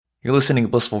You're listening to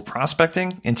Blissful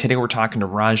Prospecting, and today we're talking to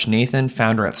Raj Nathan,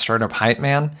 founder at Startup Hype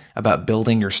Man, about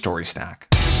building your story stack.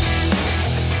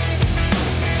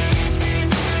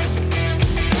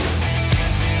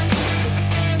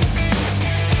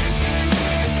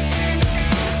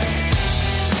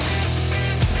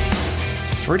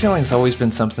 Storytelling has always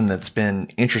been something that's been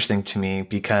interesting to me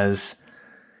because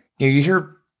you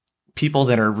hear people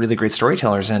that are really great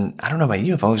storytellers, and I don't know about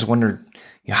you, I've always wondered,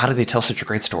 how do they tell such a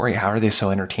great story? How are they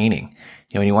so entertaining?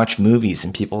 When you watch movies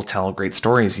and people tell great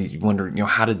stories, you wonder,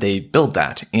 how did they build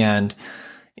that? And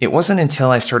it wasn't until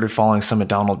I started following some of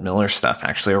Donald Miller's stuff,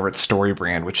 actually over at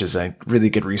StoryBrand, which is a really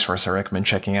good resource I recommend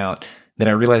checking out, that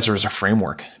I realized there was a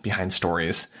framework behind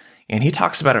stories. And he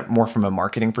talks about it more from a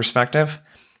marketing perspective.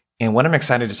 And what I'm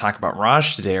excited to talk about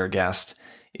Raj today, our guest,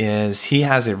 is he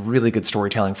has a really good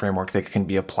storytelling framework that can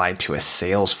be applied to a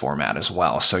sales format as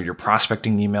well. So your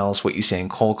prospecting emails, what you say in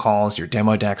cold calls, your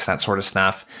demo decks, that sort of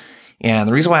stuff. And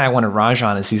the reason why I wanted Raj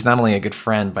on is he's not only a good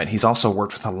friend, but he's also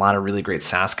worked with a lot of really great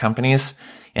SaaS companies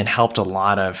and helped a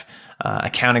lot of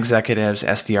account executives,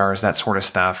 SDRs, that sort of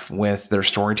stuff with their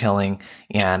storytelling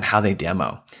and how they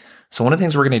demo. So one of the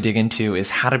things we're going to dig into is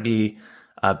how to be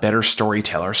a better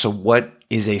storyteller. So what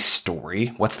is a story?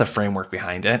 What's the framework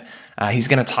behind it? He's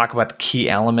going to talk about the key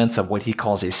elements of what he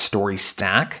calls a story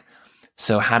stack.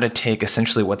 So how to take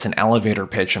essentially what's an elevator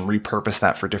pitch and repurpose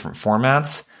that for different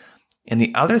formats. And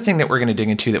the other thing that we're going to dig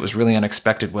into that was really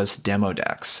unexpected was demo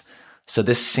decks. So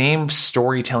this same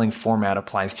storytelling format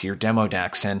applies to your demo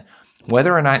decks. And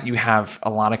whether or not you have a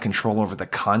lot of control over the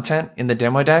content in the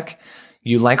demo deck,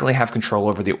 you likely have control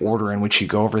over the order in which you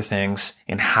go over things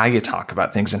and how you talk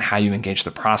about things and how you engage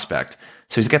the prospect.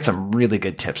 So he's got some really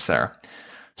good tips there.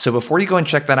 So before you go and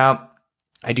check that out,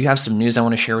 I do have some news I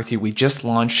want to share with you. We just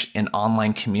launched an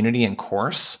online community and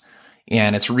course,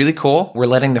 and it's really cool. We're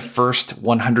letting the first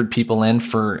 100 people in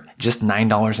for just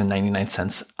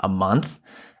 $9.99 a month,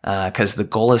 because the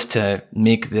goal is to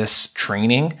make this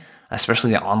training,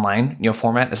 especially the online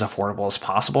format, as affordable as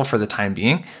possible for the time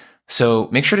being. So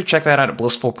make sure to check that out at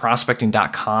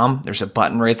blissfulprospecting.com. There's a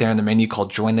button right there in the menu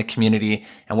called Join the Community.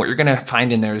 And what you're going to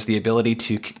find in there is the ability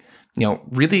to,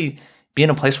 really be in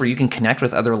a place where you can connect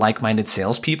with other like-minded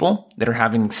salespeople that are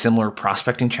having similar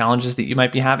prospecting challenges that you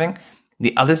might be having.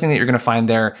 The other thing that you're going to find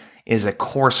there is a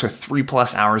course with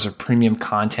 3+ hours of premium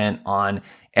content on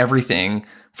everything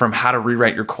from how to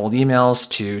rewrite your cold emails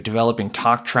to developing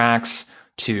talk tracks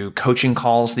to coaching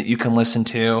calls that you can listen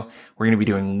to. We're going to be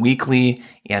doing weekly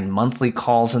and monthly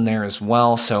calls in there as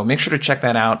well. So make sure to check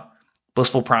that out,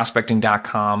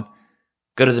 blissfulprospecting.com.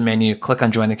 Go to the menu, click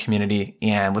on Join the Community,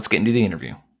 and let's get into the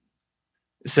interview.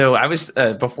 So I was,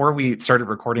 before we started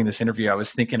recording this interview, I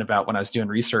was thinking about when I was doing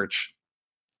research,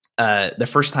 the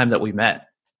first time that we met.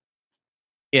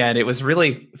 And it was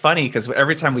really funny because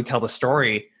every time we tell the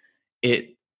story, I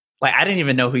didn't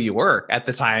even know who you were at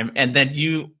the time. And then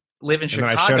you live in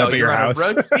Chicago. I showed up at your house.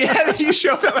 Yeah, you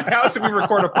show up at my house and we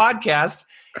record a podcast.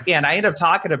 And I end up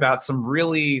talking about some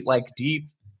really deep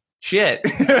shit.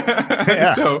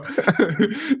 Yeah.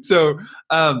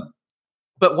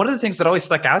 But one of the things that always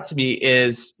stuck out to me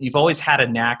is you've always had a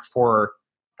knack for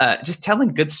just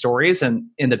telling good stories. And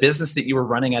in the business that you were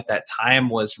running at that time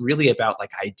was really about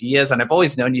ideas. And I've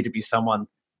always known you to be someone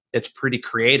that's pretty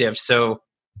creative. So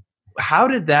how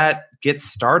did that get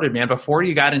started, man? Before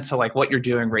you got into what you're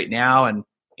doing right now and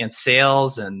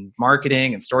sales and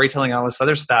marketing and storytelling and all this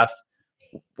other stuff,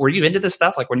 were you into this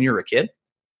stuff when you were a kid?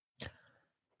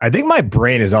 I think my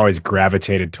brain has always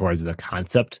gravitated towards the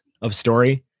concept of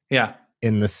story. Yeah.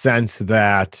 In the sense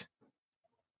that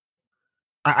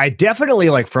I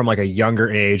definitely from a younger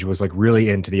age was really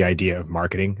into the idea of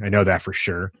marketing. I know that for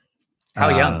sure. How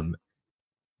young?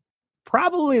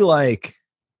 Probably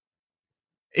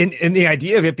in the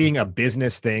idea of it being a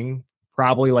business thing,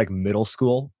 probably middle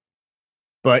school.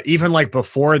 But even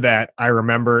before that, I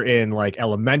remember in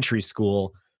elementary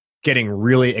school getting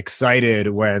really excited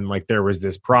when there was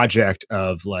this project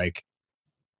of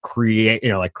create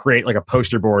a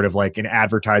poster board of an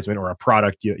advertisement or a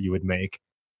product you would make,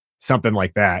 something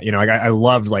like that. I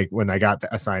loved when I got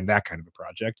assigned that kind of a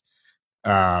project.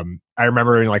 I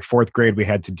remember in fourth grade we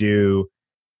had to do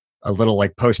a little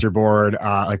little board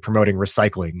promoting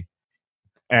recycling,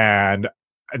 and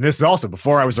this is also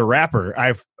before I was a rapper.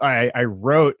 I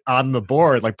wrote on the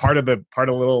board part of the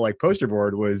little poster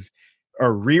board was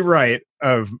a rewrite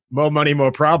of "Mo Money,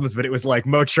 Mo Problems," but it was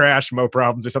 "Mo Trash, Mo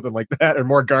Problems" or something like that, or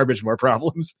 "More Garbage, More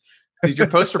Problems." Your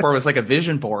poster board was like a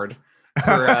vision board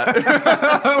for,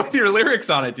 with your lyrics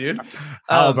on it, dude.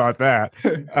 How about that?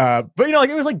 But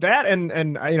it was that,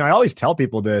 and I always tell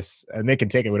people this, and they can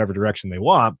take it whatever direction they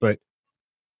want. But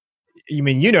you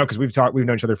mean, you know, because we've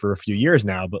known each other for a few years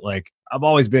now, but like I've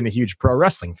always been a huge pro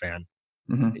wrestling fan.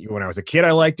 Mm-hmm. When I was a kid,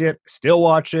 I liked it, still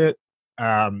watch it.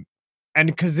 And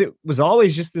because it was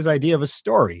always just this idea of a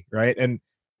story, right?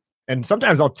 And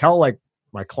sometimes I'll tell like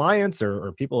my clients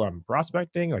or people I'm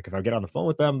prospecting, like if I get on the phone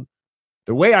with them,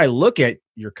 the way I look at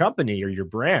your company or your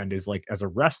brand is like as a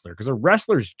wrestler, because a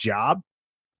wrestler's job,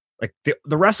 like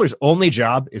the wrestler's only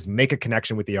job is make a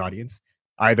connection with the audience.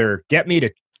 Either get me to,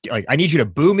 like, I need you to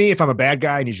boo me if I'm a bad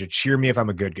guy. I need you to cheer me if I'm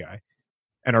a good guy.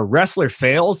 And a wrestler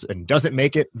fails and doesn't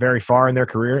make it very far in their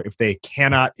career if they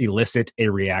cannot elicit a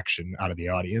reaction out of the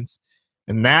audience.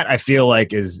 And that I feel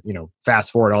like is, you know,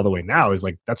 fast forward all the way now, is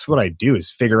like, that's what I do,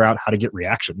 is figure out how to get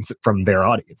reactions from their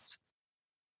audience.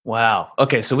 Wow.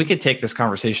 Okay. So we could take this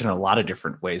conversation in a lot of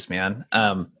different ways, man.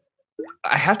 I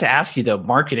have to ask you though,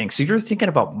 marketing. So you're thinking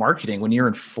about marketing when you're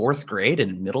in 4th grade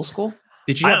in middle school?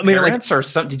 Did you have parents or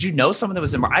some? Did you know someone that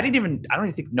was in? I don't even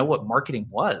think know what marketing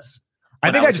was.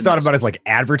 I think I just thought about it as like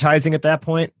advertising at that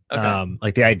point. Okay.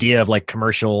 Like the idea of like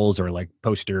commercials or like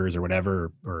posters or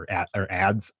whatever, or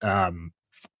ads. I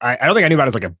don't think I knew about it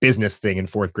as like a business thing in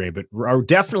 4th grade, but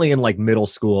definitely in like middle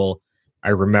school, I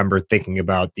remember thinking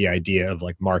about the idea of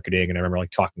like marketing. And I remember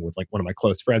like talking with like one of my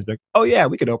close friends, like, oh yeah,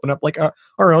 we could open up like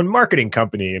our own marketing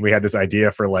company. And we had this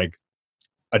idea for like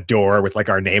a door with like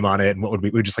our name on it. And what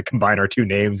would we just like combine our 2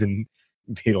 names and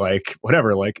be like,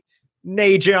 whatever, like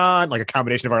Nate John, like a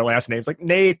combination of our last names, like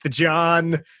Nate the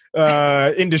John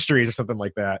Industries or something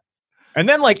like that. And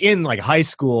then like in like high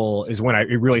school is when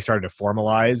it really started to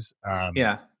formalize.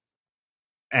 Yeah.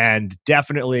 And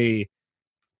definitely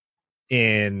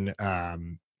in,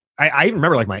 I even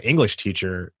remember like my English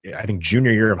teacher, I think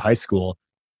junior year of high school,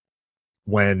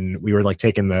 when we were like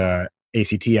taking the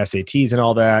ACT, SATs and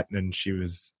all that. And she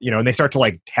was, you know, and they start to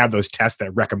like have those tests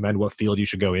that recommend what field you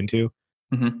should go into.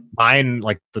 Mm-hmm. Mine,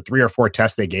 like the 3 or 4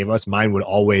 tests they gave us, mine would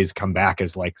always come back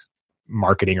as like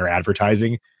marketing or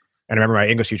advertising. And I remember my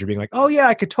English teacher being like, oh yeah,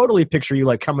 I could totally picture you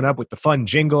like coming up with the fun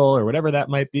jingle or whatever that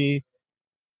might be.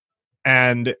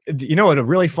 And you know what a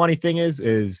really funny thing is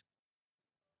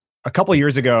a couple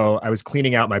years ago, I was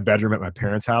cleaning out my bedroom at my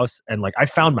parents' house, and like I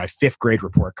found my 5th grade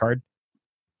report card.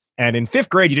 And in 5th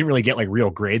grade, you didn't really get like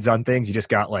real grades on things. You just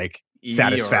got like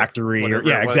satisfactory or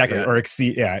yeah, exactly. Or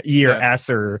exceed, E or S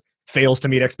or fails to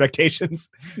meet expectations.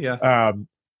 Yeah.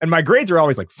 And my grades were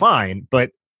always like fine,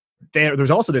 but there's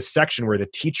also this section where the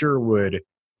teacher would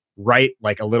write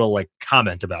like a little like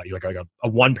comment about you, like a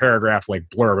 1 paragraph like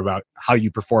blurb about how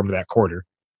you performed that quarter.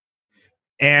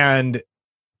 And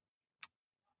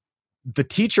the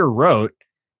teacher wrote,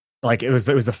 like it was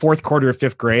the 4th quarter of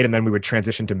 5th grade, and then we would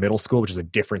transition to middle school, which is a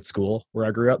different school where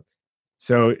I grew up.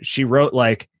 So she wrote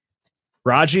like,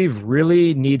 Rajiv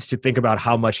really needs to think about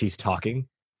how much he's talking.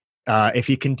 If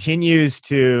he continues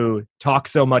to talk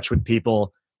so much with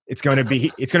people, it's going to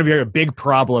be a big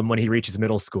problem when he reaches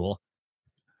middle school.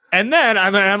 And then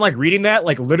I'm like reading that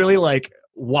like literally like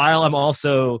while I'm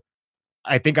also,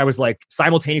 I think I was like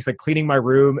simultaneously cleaning my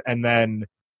room and then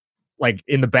like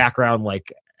in the background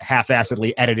like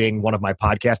half-assedly editing one of my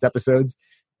podcast episodes.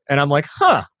 And I'm like,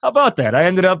 how about that? I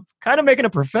ended up kind of making a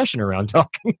profession around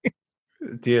talking.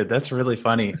 Dude, that's really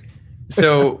funny.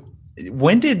 So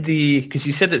when did because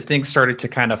you said that things started to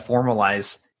kind of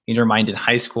formalize in your mind in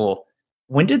high school,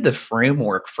 when did the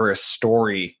framework for a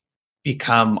story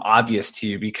become obvious to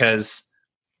you? Because,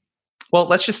 well,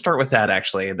 let's just start with that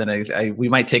actually. And then we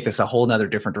might take this a whole nother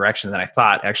different direction than I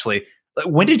thought actually.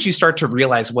 When did you start to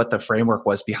realize what the framework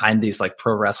was behind these like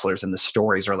pro wrestlers and the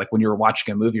stories, or like when you were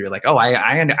watching a movie, you're like, oh,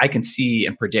 I can see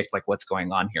and predict like what's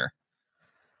going on here?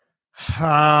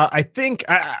 I think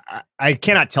I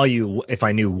cannot tell you if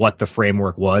I knew what the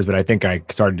framework was, but I think I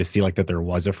started to see like that there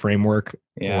was a framework.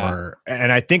 Yeah.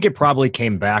 And I think it probably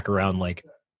came back around like,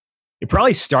 it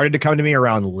probably started to come to me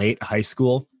around late high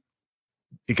school,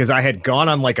 because I had gone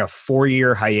on like a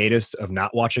 4-year hiatus of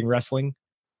not watching wrestling.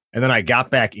 And then I got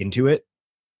back into it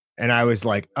and I was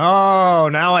like, oh,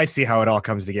 now I see how it all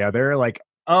comes together. Like,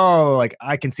 oh, like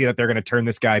I can see that they're going to turn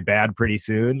this guy bad pretty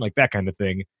soon. Like that kind of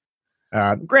thing.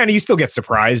 Granted, you still get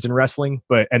surprised in wrestling,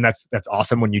 and that's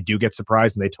awesome when you do get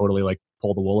surprised and they totally like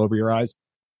pull the wool over your eyes.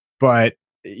 But,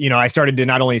 you know, I started to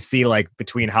not only see like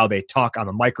between how they talk on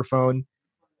the microphone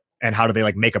and how do they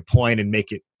like make a point and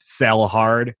make it sell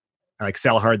hard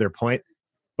their point.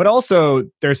 But also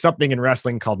there's something in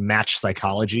wrestling called match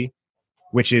psychology,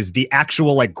 which is the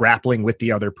actual like grappling with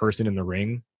the other person in the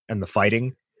ring and the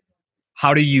fighting.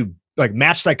 How do you like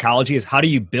match psychology is how do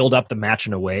you build up the match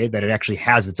in a way that it actually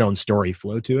has its own story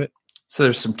flow to it? So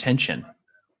there's some tension.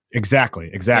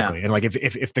 Exactly. Yeah. And like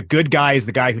if the good guy is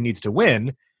the guy who needs to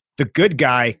win, the good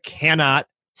guy cannot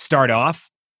start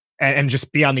off and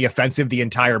just be on the offensive the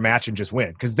entire match and just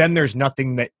win. Because then there's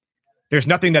nothing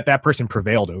that person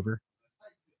prevailed over.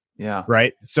 Yeah.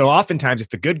 Right. So oftentimes if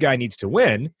the good guy needs to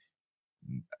win,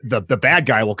 the bad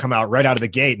guy will come out right out of the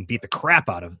gate and beat the crap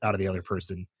out of the other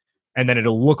person. And then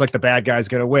it'll look like the bad guy's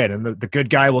going to win. And the good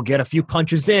guy will get a few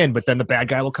punches in, but then the bad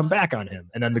guy will come back on him.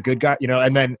 And then the good guy,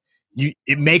 and then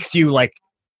it makes you like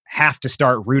have to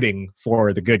start rooting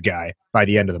for the good guy by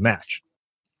the end of the match.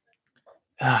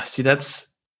 See,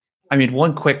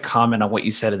 one quick comment on what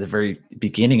you said at the very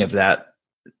beginning of that.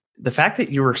 The fact that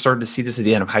you were starting to see this at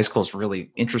the end of high school is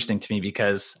really interesting to me,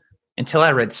 because until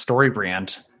I read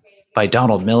Storybrand by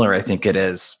Donald Miller, I think it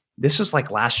is, this was like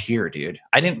last year, dude.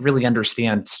 I didn't really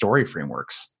understand story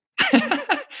frameworks.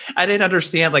 I didn't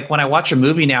understand, like when I watch a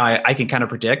movie now, I can kind of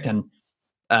predict. And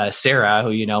Sarah,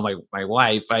 who, my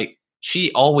wife,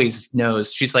 she always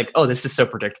knows. She's like, oh, this is so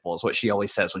predictable, is what she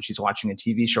always says when she's watching a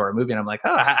TV show or a movie. And I'm like,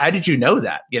 oh, how did you know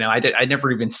that? I never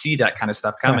even see that kind of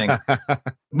stuff coming.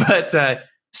 But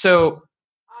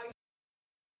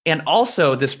and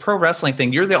also this pro wrestling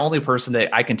thing, you're the only person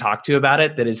that I can talk to about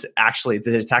it that it's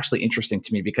actually interesting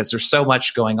to me, because there's so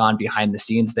much going on behind the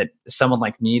scenes that someone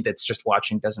like me that's just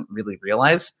watching doesn't really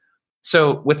realize.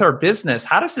 So with our business,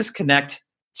 how does this connect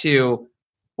to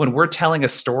when we're telling a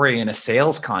story in a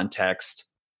sales context,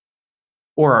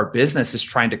 or our business is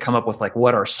trying to come up with like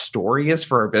what our story is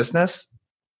for our business?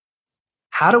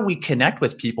 How do we connect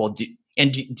with people? Do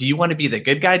you want to be the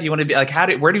good guy? Do you want to be like,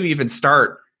 where do we even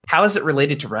start? How is it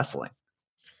related to wrestling?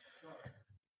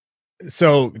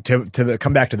 So to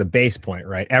come back to the base point,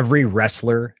 right? Every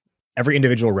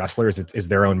individual wrestler is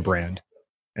their own brand,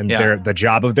 and the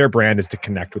job of their brand is to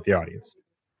connect with the audience,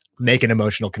 make an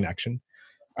emotional connection.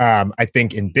 I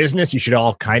think in business, we should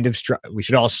all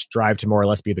strive to more or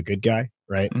less be the good guy,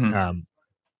 right? Mm-hmm.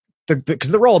 Because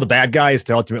the role of the bad guy is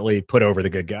to ultimately put over the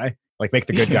good guy, like make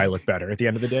the good guy look better at the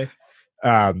end of the day.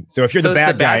 So if you're the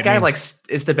bad guy,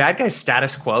 is the bad guy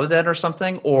status quo then or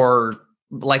something? Or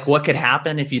like what could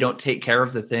happen if you don't take care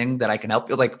of the thing that I can help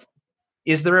you? Like,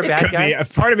 is there a bad guy?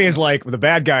 Part of me is like, the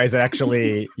bad guy is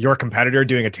actually your competitor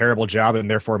doing a terrible job and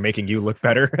therefore making you look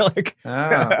better.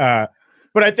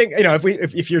 But I think,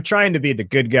 if you're trying to be the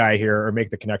good guy here or make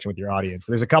the connection with your audience,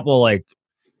 there's a couple like,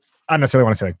 I don't necessarily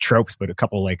want to say like tropes, but a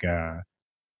couple like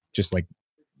just like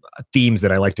themes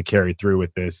that I like to carry through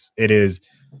with this. It is,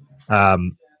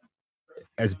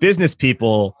 as business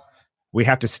people, we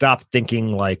have to stop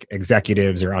thinking like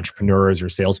executives or entrepreneurs or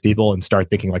salespeople and start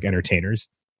thinking like entertainers.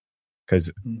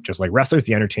 Because just like wrestlers,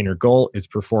 the entertainer goal is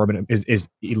is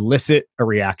elicit a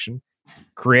reaction,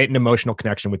 create an emotional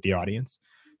connection with the audience.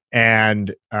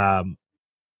 And,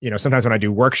 sometimes when I do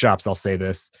workshops, I'll say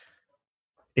this.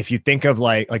 If you think of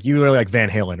like you really like Van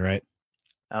Halen, right?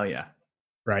 Oh yeah.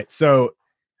 Right. So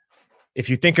if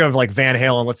you think of like Van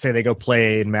Halen, let's say they go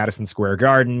play in Madison Square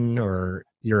Garden, or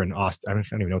you're in Austin. I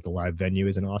don't even know what the live venue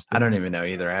is in Austin. I don't even know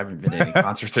either. I haven't been to any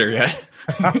concerts there yet.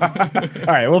 All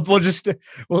right.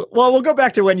 We'll go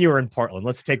back to when you were in Portland.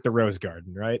 Let's take the Rose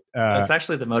Garden, right? That's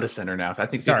actually the Moda Center now. I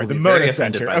think people the will be very Moda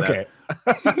offended Center. by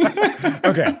that.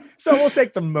 Okay. So we'll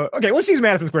take okay. Let's use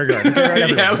Madison Square Garden.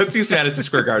 Okay, yeah, let's use Madison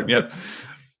Square Garden. Yep.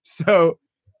 So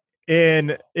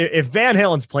if Van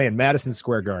Halen's playing Madison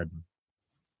Square Garden,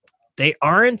 they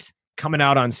aren't coming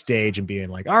out on stage and being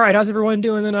like, all right, how's everyone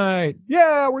doing tonight?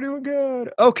 Yeah, we're doing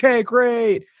good. Okay,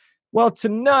 great. Well,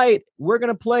 tonight we're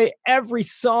going to play every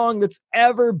song that's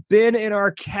ever been in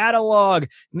our catalog,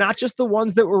 not just the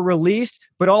ones that were released,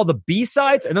 but all the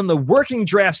B-sides and then the working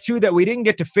drafts too that we didn't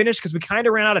get to finish because we kind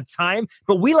of ran out of time,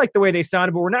 but we like the way they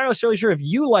sounded, but we're not really sure if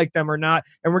you like them or not.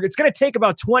 And it's going to take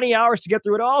about 20 hours to get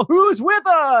through it all. Who's with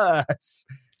us?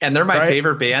 And they're my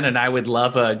favorite band, and I would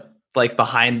love a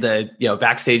behind the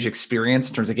backstage experience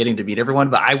in terms of getting to meet everyone,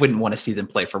 but I wouldn't want to see them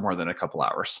play for more than a couple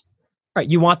hours. Right,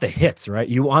 you want the hits, right?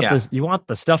 You want this. You want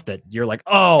the stuff that you're like,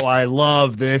 oh, I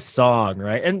love this song,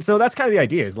 right? And so that's kind of the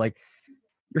idea. Is like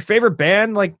your favorite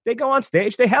band, like they go on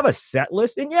stage, they have a set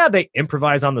list, and they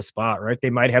improvise on the spot, right? They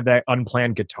might have that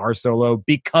unplanned guitar solo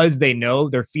because they know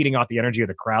they're feeding off the energy of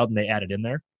the crowd, and they add it in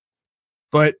there.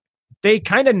 But they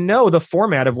kind of know the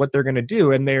format of what they're going to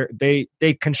do, and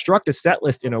they construct a set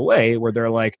list in a way where they're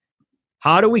like,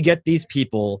 how do we get these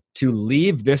people to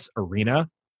leave this arena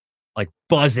like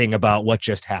buzzing about what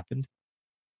just happened?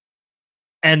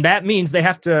 And that means they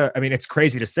have to, it's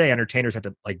crazy to say entertainers have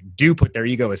to put their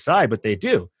ego aside, but they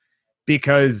do,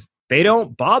 because they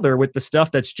don't bother with the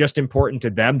stuff that's just important to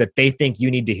them that they think you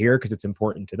need to hear because it's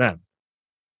important to them.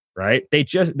 Right. They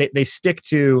stick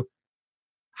to,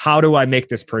 how do I make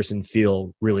this person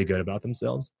feel really good about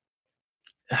themselves?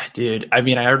 Dude, I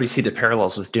already see the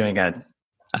parallels with doing a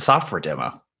software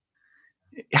demo.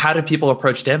 how do people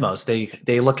approach demos?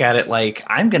 They look at it like,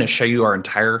 I'm going to show you our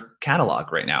entire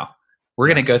catalog right now. We're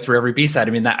going to go through every B-side.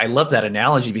 I mean, I love that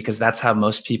analogy because that's how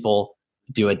most people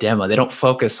do a demo. They don't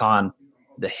focus on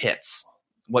the hits,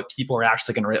 what people are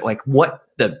actually going to like, what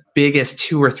the biggest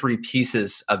 2 or 3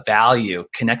 pieces of value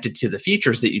connected to the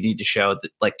features that you need to show,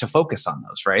 that, like, to focus on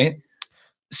those, right?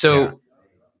 So,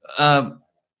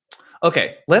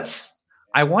 okay,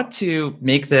 I want to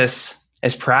make this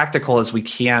as practical as we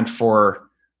can for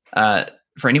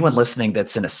anyone listening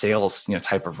that's in a sales,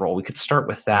 type of role. We could start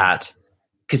with that,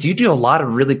 because you do a lot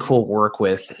of really cool work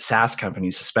with SaaS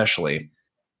companies, especially.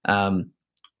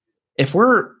 If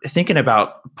we're thinking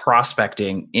about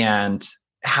prospecting and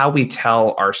how we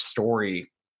tell our story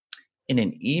in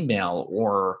an email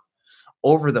or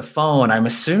over the phone, I'm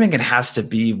assuming it has to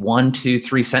be 1, 2,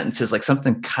 3 sentences, like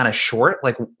something kind of short.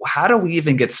 Like, how do we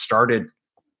even get started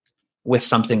with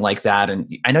something like that?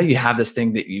 And I know you have this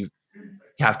thing that you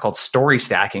have called story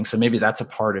stacking, so maybe that's a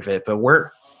part of it. But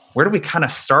where do we kind of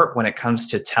start when it comes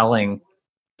to telling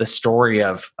the story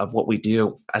of what we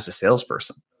do as a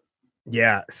salesperson?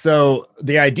 Yeah. So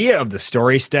the idea of the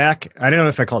story stack, I don't know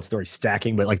if I call it story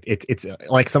stacking, but like it's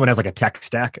like someone has like a tech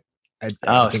stack. I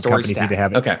think story companies stack. need to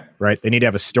have it. Okay. Right. They need to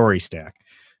have a story stack.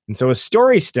 And so a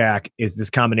story stack is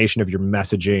this combination of your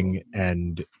messaging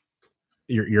and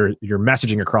your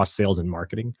messaging across sales and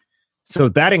marketing. So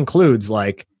that includes,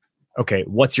 like, okay,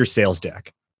 what's your sales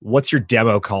deck? What's your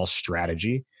demo call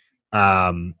strategy?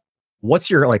 What's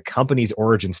your, like, company's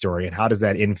origin story, and how does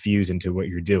that infuse into what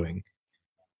you're doing?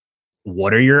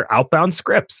 What are your outbound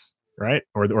scripts, right?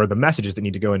 Or the messages that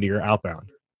need to go into your outbound?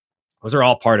 Those are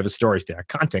all part of a story stack.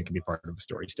 Content can be part of a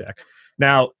story stack.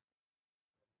 Now,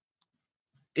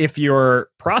 if you're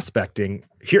prospecting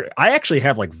here, I actually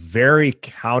have like very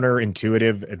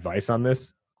counterintuitive advice on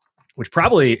this, which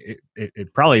probably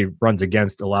it probably runs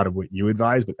against a lot of what you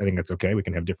advise, but I think that's okay. We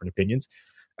can have different opinions.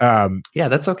 Yeah,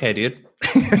 that's okay, dude.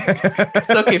 It's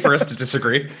okay for us to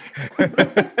disagree.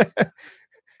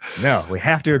 No, we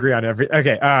have to agree on every.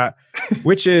 Okay,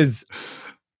 which is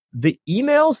the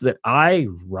emails that I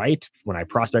write when I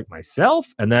prospect myself,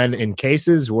 and then in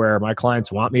cases where my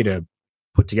clients want me to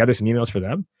put together some emails for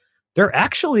them, they're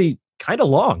actually kind of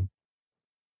long,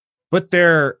 but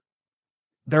they're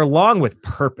long with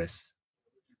purpose.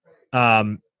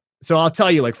 So I'll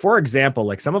tell you, like, for example,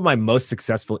 like some of my most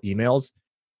successful emails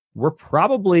were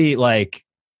probably like,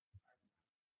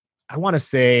 I want to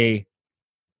say,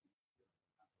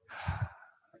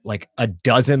 like a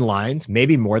dozen lines,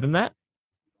 maybe more than that.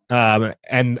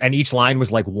 And each line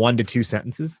was like 1 to 2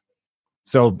 sentences.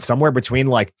 So somewhere between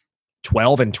like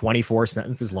 12 and 24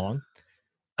 sentences long.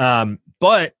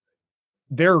 But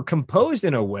they're composed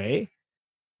in a way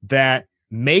that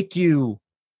make you,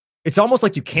 it's almost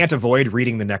like you can't avoid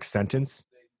reading the next sentence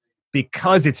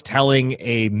because it's telling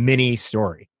a mini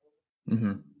story.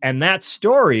 Mm-hmm. And that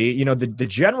story, you know, the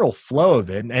general flow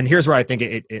of it, and here's where I think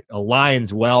it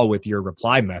aligns well with your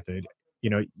reply method.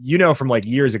 You know from like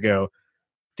years ago,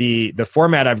 the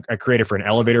format I created for an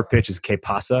elevator pitch is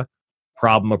KPASA,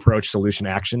 problem, approach, solution,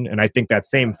 action. And I think that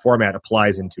same format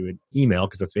applies into an email,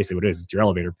 because that's basically what it is. It's your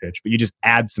elevator pitch, but you just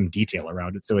add some detail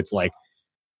around it. So it's like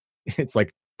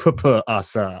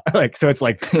PPASA. Like, so it's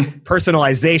like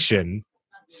personalization,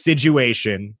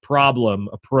 situation, problem,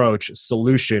 approach,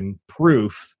 solution,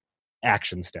 proof,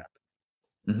 action step.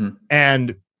 Mm-hmm.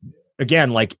 And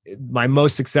again, like my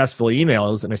most successful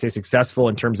emails, and I say successful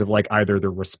in terms of like either the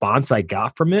response I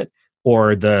got from it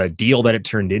or the deal that it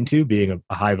turned into being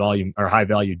a high volume or high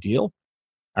value deal,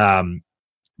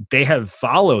 they have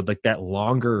followed like that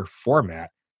longer format.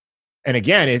 And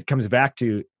again, it comes back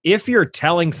to, if you're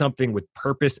telling something with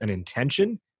purpose and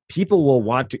intention, people will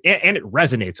want to, and it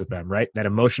resonates with them, right? That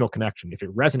emotional connection. If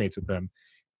it resonates with them,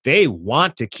 they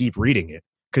want to keep reading it,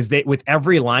 because with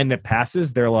every line that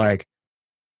passes, they're like,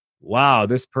 wow,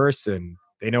 this person,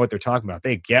 they know what they're talking about.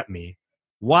 They get me.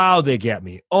 Wow, they get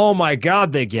me. Oh my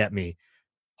God, they get me.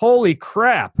 Holy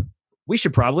crap. We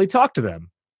should probably talk to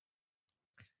them.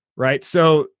 Right?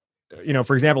 So,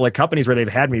 for example, like companies where they've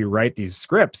had me write these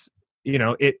scripts,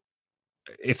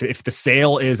 if the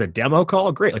sale is a demo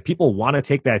call, great. Like, people want to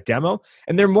take that demo,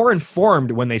 and they're more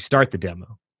informed when they start the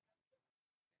demo.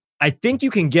 I think you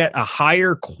can get a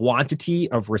higher quantity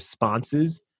of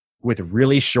responses with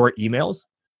really short emails,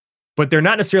 but they're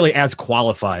not necessarily as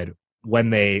qualified when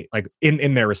they like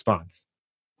in their response.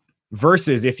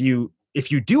 Versus if you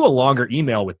do a longer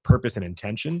email with purpose and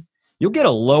intention, you'll get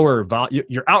a lower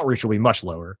your outreach will be much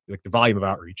lower, like the volume of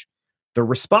outreach. The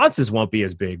responses won't be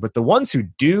as big, but the ones who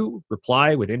do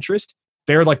reply with interest,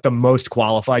 they're like the most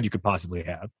qualified you could possibly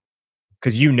have,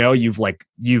 because you've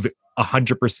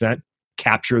 100%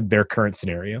 captured their current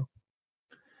scenario?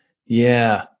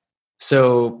 Yeah.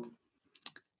 So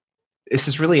this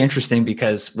is really interesting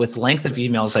because with length of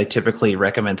emails, I typically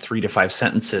recommend 3 to 5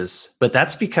 sentences, but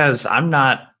that's because I'm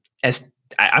not as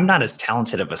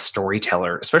talented of a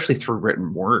storyteller, especially through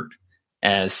written word,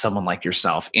 as someone like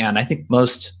yourself. And I think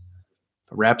most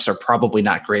reps are probably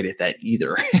not great at that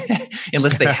either,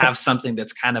 unless they have something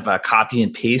that's kind of a copy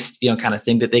and paste, kind of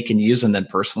thing that they can use and then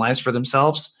personalize for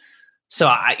themselves.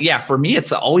 So for me,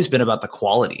 it's always been about the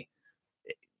quality.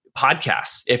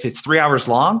 Podcasts, if it's 3 hours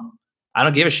long, I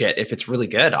don't give a shit. If it's really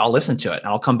good, I'll listen to it and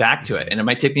I'll come back to it. And it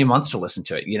might take me a month to listen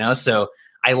to it, So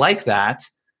I like that.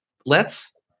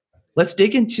 Let's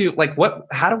dig into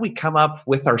how do we come up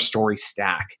with our story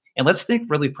stack? And let's think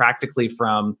really practically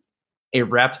from a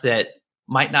rep that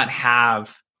might not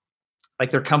have,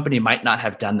 their company might not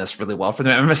have done this really well for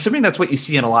them. I'm assuming that's what you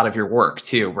see in a lot of your work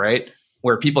too, right?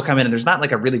 Where people come in and there's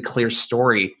not a really clear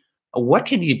story. What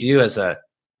can you do as a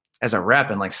rep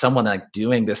and someone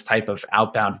doing this type of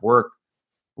outbound work?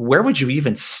 Where would you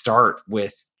even start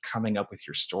with coming up with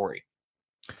your story?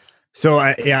 So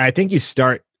I think you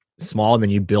start small and then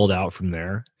you build out from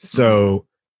there. So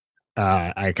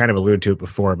I kind of alluded to it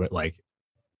before, but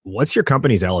what's your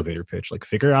company's elevator pitch?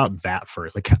 Figure out that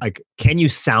first. Can you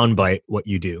soundbite what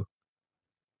you do?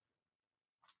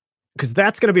 Because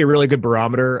that's going to be a really good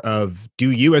barometer of, do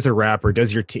you as a rep, or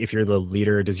does your if you're the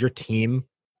leader, does your team,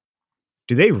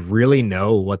 do they really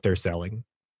know what they're selling?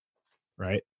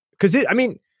 Right? Because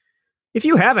if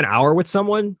you have an hour with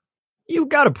someone, you've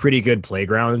got a pretty good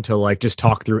playground to just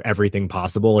talk through everything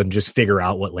possible and just figure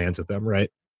out what lands with them, right?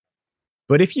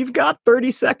 But if you've got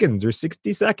 30 seconds or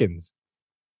 60 seconds,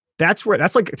 that's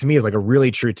to me is a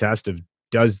really true test of,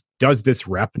 does this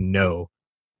rep know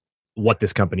what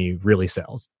this company really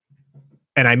sells?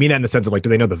 And I mean that in the sense of do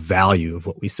they know the value of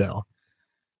what we sell?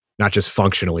 Not just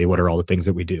functionally, what are all the things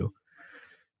that we do?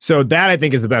 So that I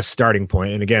think is the best starting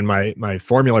point. And again, my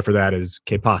formula for that is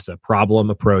KPASA: problem,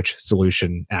 approach,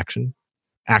 solution, action.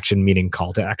 Action meaning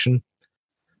call to action,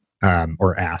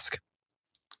 or ask.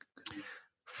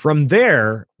 From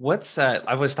there,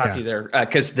 I was stopping you there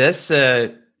because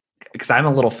I'm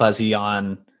a little fuzzy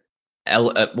on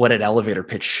what an elevator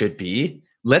pitch should be.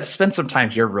 Let's spend some time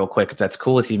here real quick, if that's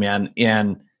cool with you, man.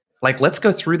 And let's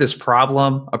go through this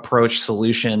problem, approach,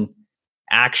 solution,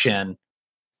 action.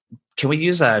 Can we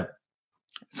use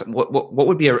what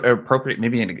would be appropriate,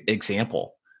 maybe an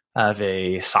example of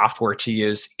a software to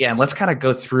use? And let's kind of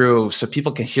go through so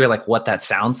people can hear what that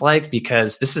sounds like,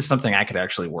 because this is something I could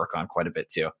actually work on quite a bit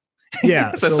too.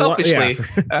 Yeah. So selfishly.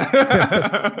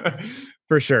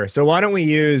 For sure. So why don't we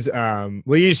use,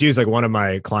 we'll just use one of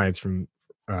my clients from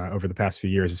over the past few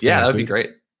years. Yeah, that'd be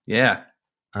great. Yeah.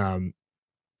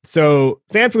 So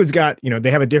FanFood's got, they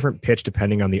have a different pitch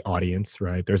depending on the audience,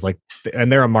 right? There's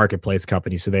and they're a marketplace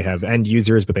company, so they have end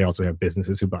users, but they also have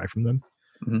businesses who buy from them.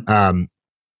 Mm-hmm.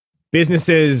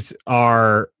 Businesses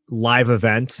are live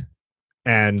event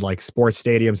and sports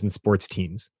stadiums and sports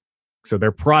teams. So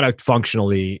their product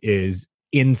functionally is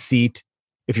in-seat.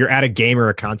 If you're at a game or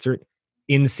a concert,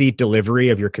 in-seat delivery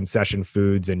of your concession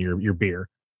foods and your beer.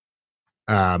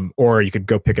 Or you could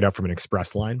go pick it up from an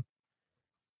express line.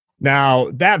 Now,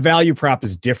 that value prop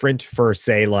is different for,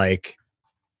 say,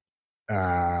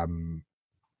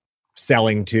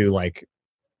 selling to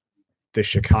the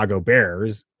Chicago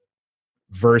Bears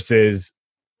versus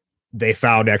they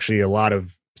found actually a lot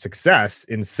of success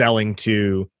in selling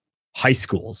to high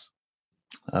schools.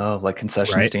 Oh,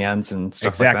 concession stands and stuff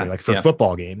exactly, like that. For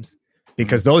football games,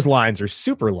 because those lines are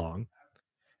super long.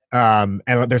 And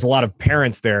there's a lot of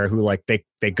parents there who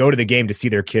they go to the game to see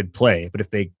their kid play, but if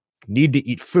they need to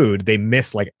eat food, they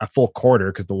miss a full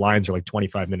quarter because the lines are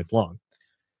 25 minutes long.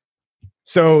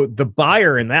 So the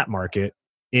buyer in that market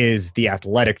is the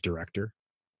athletic director.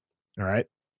 All right.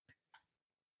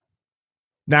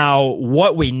 Now,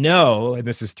 what we know, and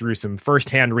this is through some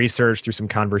firsthand research, through some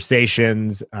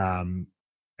conversations, and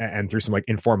through some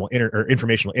informal or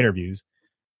informational interviews,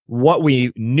 what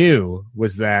we knew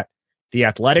was that the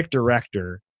athletic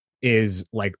director is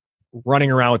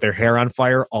running around with their hair on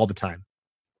fire all the time.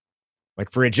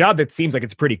 For a job that seems like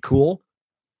it's pretty cool,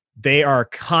 they are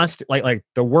constant.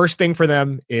 The worst thing for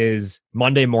them is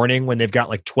Monday morning when they've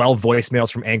got 12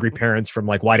 voicemails from angry parents from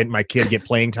why didn't my kid get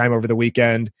playing time over the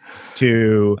weekend,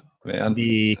 to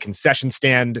the concession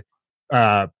stand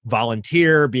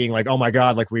volunteer being oh my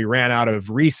God, we ran out of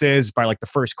Reese's by the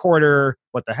first quarter.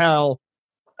 What the hell?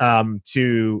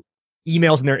 To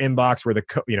emails in their inbox where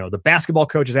the basketball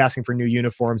coach is asking for new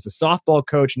uniforms. The softball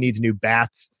coach needs new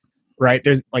bats. Right.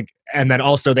 There's and then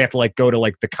also they have to go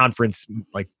to the conference,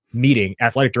 meeting,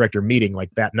 athletic director meeting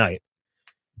that night.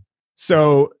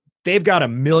 So they've got a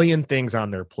million things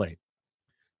on their plate.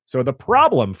 So the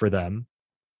problem for them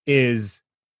is,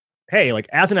 hey, like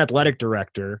as an athletic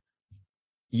director,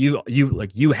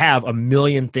 you have a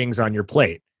million things on your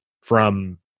plate,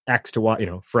 from X to Y,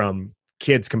 from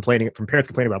parents complaining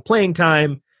about playing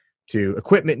time to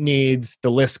equipment needs. The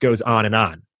list goes on and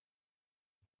on.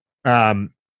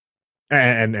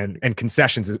 And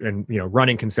concessions and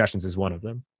running concessions is one of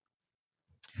them.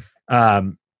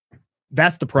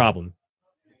 That's the problem.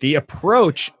 The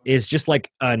approach is just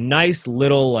like a nice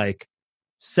little like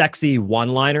sexy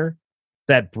one-liner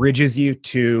that bridges you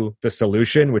to the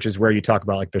solution, which is where you talk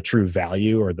about like the true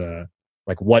value, or the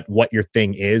like what your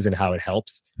thing is and how it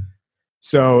helps.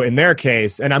 So in their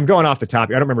case, and I'm going off the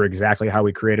topic, I don't remember exactly how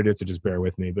we created it, so just bear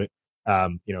with me. But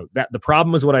that the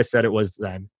problem was what I said it was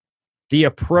then. The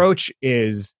approach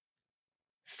is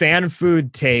fan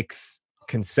food takes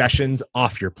concessions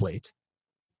off your plate.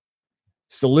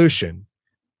 Solution.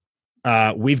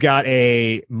 We've got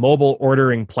a mobile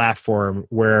ordering platform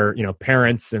where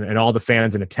parents and all the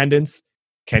fans in attendance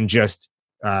can just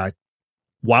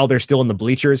while they're still in the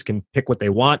bleachers can pick what they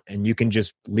want, and you can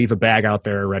just leave a bag out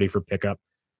there ready for pickup.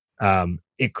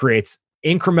 It creates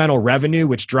incremental revenue,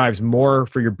 which drives more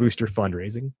for your booster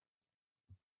fundraising.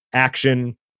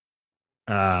 Action.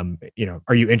 Are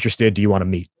you interested? Do you want to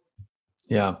meet?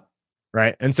 Yeah.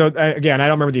 Right. And so again, I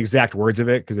don't remember the exact words of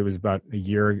it because it was about a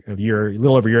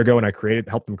little over a year ago when I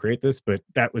helped them create this, but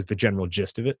that was the general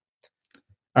gist of it.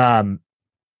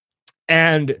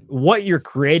 And what you're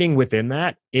creating within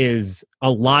that is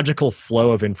a logical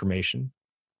flow of information.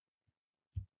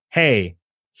 Hey,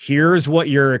 here's what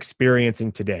you're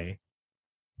experiencing today.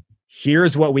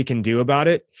 Here's what we can do about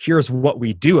it. Here's what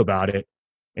we do about it.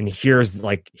 And here's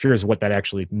what that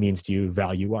actually means to you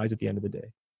value-wise at the end of the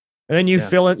day. And then you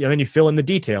fill in the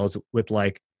details with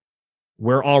like,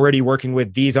 we're already working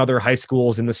with these other high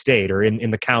schools in the state or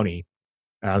in the county.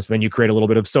 So then you create a little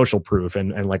bit of social proof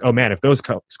and like, oh man, if those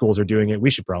schools are doing it, we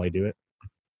should probably do it.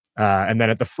 And then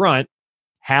at the front,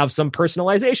 have some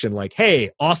personalization, like, hey,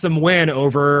 awesome win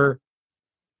over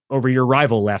your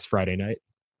rival last Friday night.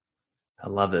 I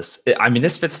love this. I mean,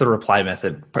 this fits the reply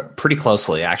method pretty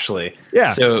closely, actually.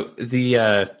 Yeah. So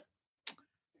the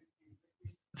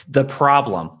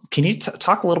problem, can you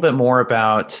talk a little bit more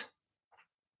about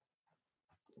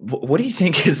what do you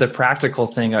think is a practical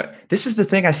thing? This is the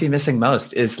thing I see missing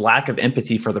most is lack of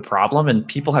empathy for the problem, and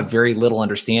people have very little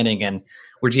understanding. And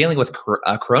we're dealing with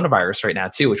coronavirus right now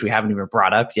too, which we haven't even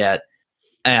brought up yet.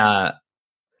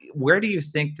 Where do you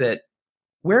think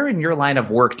where in your line of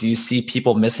work do you see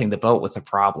people missing the boat with the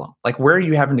problem? Like, where are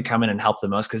you having to come in and help the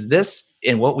most? Because this,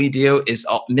 in what we do, is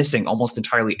missing almost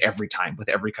entirely every time with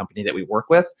every company that we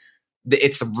work with.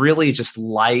 It's really just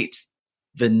light,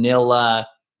 vanilla,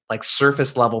 like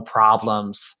surface level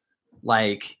problems.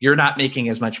 Like, you're not making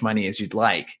as much money as you'd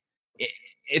like.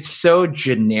 It's so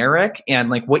generic.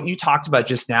 And like what you talked about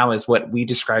just now is what we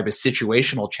describe as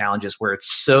situational challenges, where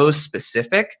it's so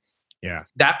specific. Yeah,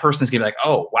 that person's gonna be like,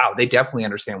 oh, wow, they definitely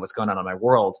understand what's going on in my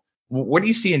world. What do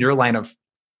you see in your line of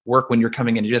work when you're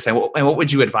coming in to just say, and what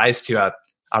would you advise to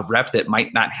a rep that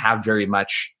might not have very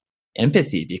much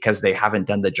empathy because they haven't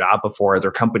done the job before, or their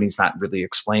company's not really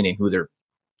explaining who their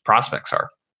prospects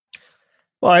are?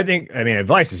 Well,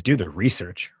 advice is do the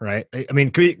research, right?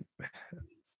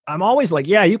 I'm always like,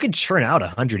 yeah, you can churn out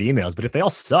 100 emails, but if they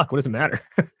all suck, what does it matter?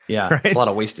 Yeah, right? It's a lot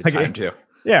of wasted time too.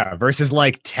 Yeah, versus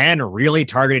like 10 really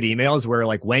targeted emails where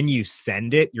like when you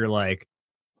send it, you're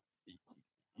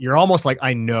almost like,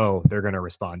 I know they're going to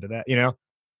respond to that,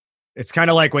 It's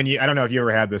kind of like when I don't know if you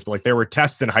ever had this, but like there were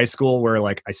tests in high school where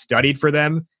like I studied for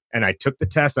them and I took the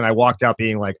test and I walked out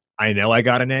being like, I know I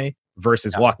got an A,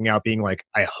 versus walking out being like,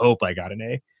 I hope I got an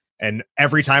A. And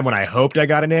every time when I hoped I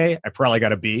got an A, I probably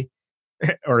got a B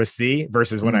or a C,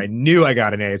 versus when I knew I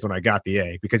got an A is when I got the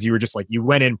A, because you were just like, you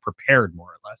went in prepared more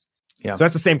or less. Yeah. So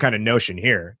that's the same kind of notion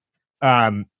here.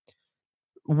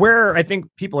 Where I think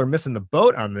people are missing the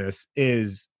boat on this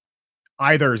is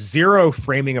either zero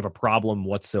framing of a problem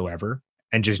whatsoever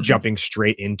and just jumping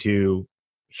straight into,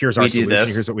 here's our solution,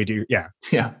 here's what we do. Yeah.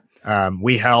 Yeah.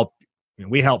 We help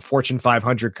Fortune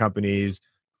 500 companies,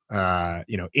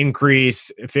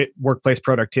 increase workplace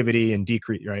productivity and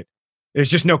decrease, right? There's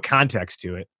just no context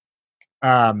to it.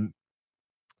 And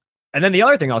then the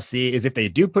other thing I'll see is if they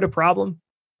do put a problem,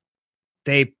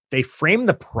 they frame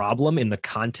the problem in the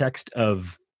context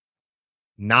of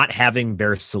not having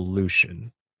their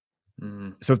solution.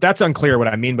 So if that's unclear, what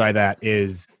I mean by that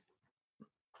is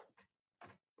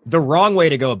the wrong way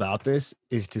to go about this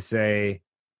is to say,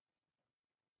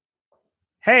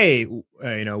 hey,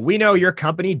 we know your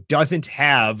company doesn't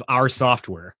have our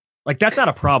software. Like that's not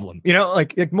a problem,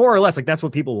 like more or less, like that's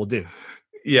what people will do.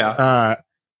 Yeah. Uh,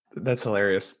 That's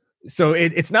hilarious. so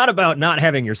it's not about not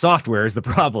having your software is the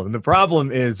problem. The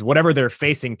problem is whatever they're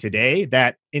facing today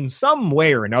that in some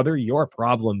way or another, your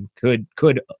problem could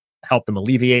help them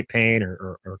alleviate pain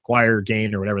or acquire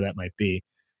gain or whatever that might be.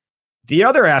 The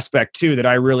other aspect too that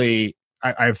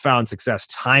I've found success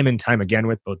time and time again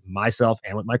with both myself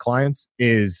and with my clients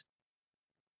is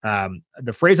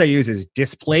the phrase I use is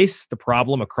displace the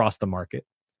problem across the market.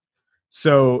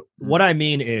 So what I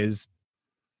mean is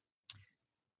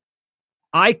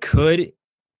I could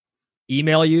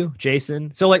email you,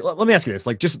 Jason. So like, let me ask you this,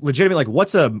 like just legitimately, like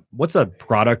what's a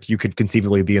product you could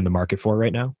conceivably be in the market for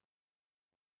right now?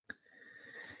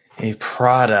 A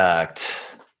product.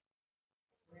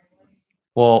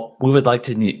 Well, we would like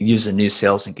to use a new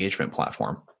sales engagement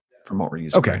platform from what we're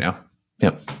using right now.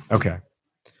 Yep. Okay.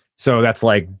 So that's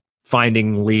like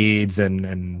finding leads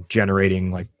and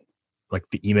generating like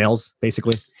the emails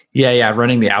basically. Yeah.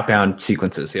 Running the outbound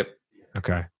sequences. Yep.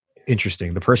 Okay.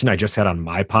 Interesting. The person I just had on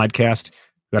my podcast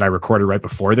that I recorded right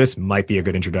before this might be a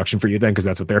good introduction for you then, because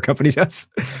that's what their company does.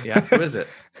 Yeah. Who is it?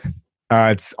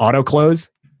 It's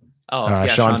AutoClose. Oh, yeah.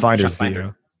 Sean Finder's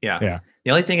CEO. Yeah.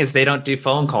 The only thing is they don't do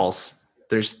phone calls.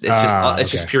 It's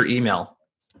just pure email.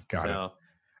 Got it.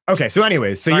 Okay. So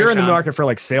anyways, so you're in the market for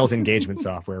like sales engagement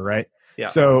software, right? Yeah.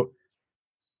 So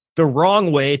the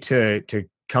wrong way to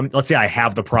come, let's say I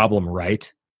have the problem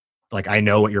right. Like I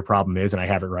know what your problem is and I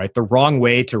have it right. The wrong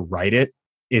way to write it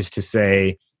is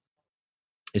to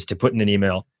put in an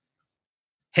email,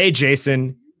 hey,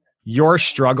 Jason, you're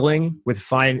struggling with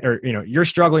you're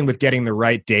struggling with getting the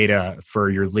right data for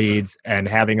your leads and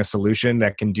having a solution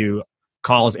that can do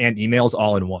calls and emails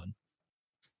all in one.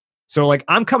 So like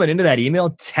I'm coming into that email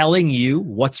telling you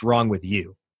what's wrong with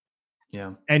you.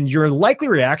 Yeah. And your likely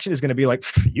reaction is going to be like,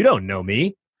 you don't know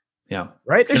me. Yeah.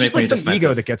 Right? There's just like some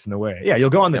ego that gets in the way. Yeah, you'll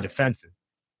go on the defensive.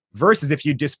 Versus if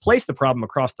you displace the problem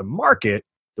across the market,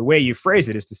 the way you phrase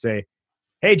it is to say,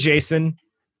 hey, Jason,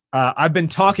 I've been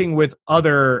talking with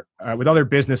other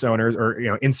business owners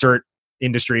or, insert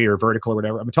industry or vertical or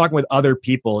whatever. I've been talking with other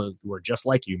people who are just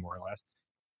like you, more or less.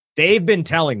 They've been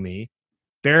telling me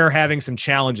they're having some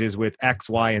challenges with X,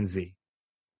 Y, and Z.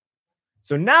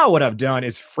 So now what I've done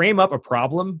is frame up a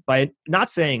problem by not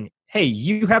saying, hey,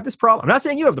 you have this problem. I'm not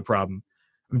saying you have the problem.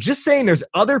 I'm just saying there's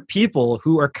other people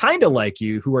who are kind of like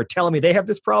you who are telling me they have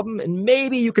this problem and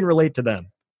maybe you can relate to them.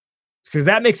 Because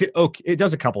that makes it okay. It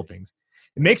does a couple things.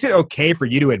 It makes it okay for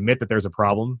you to admit that there's a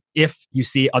problem if you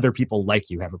see other people like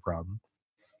you have a problem.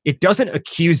 It doesn't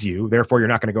accuse you, therefore you're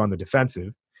not going to go on the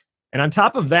defensive. And on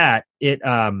top of that, it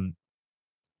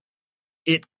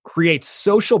creates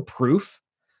social proof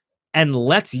and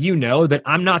lets you know that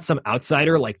I'm not some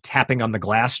outsider like tapping on the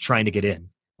glass trying to get in.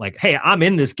 Like, hey, I'm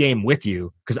in this game with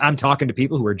you because I'm talking to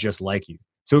people who are just like you.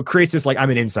 So it creates this like I'm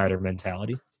an insider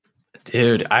mentality.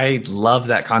 Dude, I love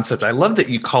that concept. I love that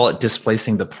you call it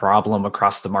displacing the problem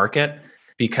across the market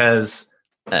because,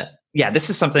 this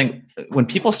is something when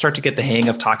people start to get the hang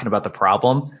of talking about the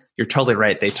problem, you're totally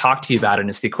right. They talk to you about it and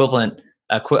it's the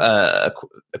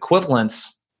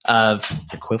equivalence of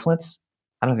equivalence.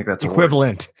 I don't think that's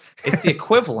equivalent. It's the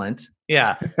equivalent,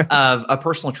 of a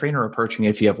personal trainer approaching you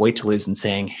if you have weight to lose and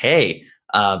saying, hey,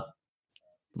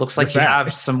 looks like you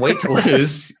have some weight to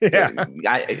lose.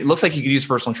 It looks like you could use a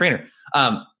personal trainer.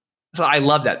 So I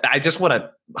love that. I just want to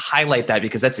highlight that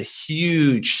because that's a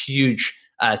huge, huge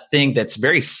thing that's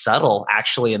very subtle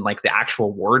actually in like the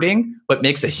actual wording, but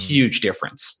makes a huge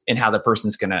difference in how the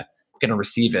person's gonna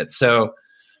receive it. So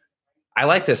I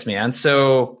like this, man.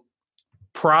 So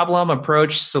problem,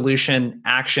 approach, solution,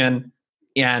 action.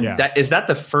 And that is that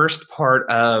the first part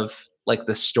of like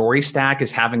the story stack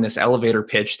is having this elevator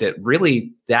pitch that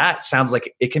really, that sounds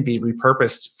like it can be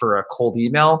repurposed for a cold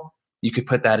email. You could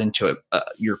put that into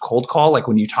your cold call. Like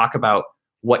when you talk about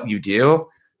what you do,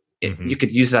 you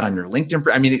could use that on your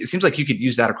LinkedIn. I mean, it seems like you could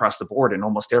use that across the board in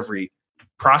almost every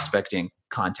prospecting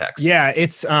context. Yeah.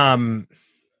 It's,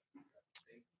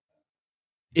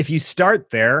 if you start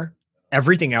there,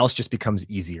 everything else just becomes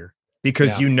easier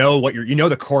because you know what you know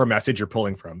the core message you're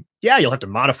pulling from. Yeah, you'll have to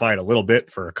modify it a little bit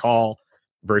for a call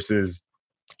versus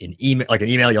an email. Like an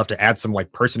email, you'll have to add some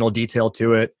like personal detail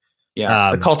to it.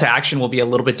 Yeah, the call to action will be a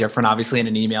little bit different, obviously, in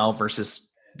an email versus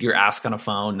your ask on a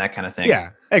phone, that kind of thing. Yeah,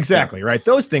 exactly. Right.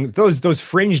 Those things, those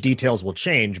fringe details will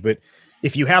change, but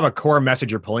if you have a core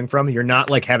message you're pulling from, you're not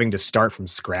like having to start from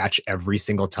scratch every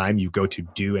single time you go to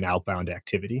do an outbound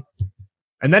activity.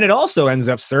 And then it also ends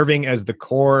up serving as the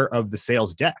core of the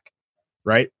sales deck,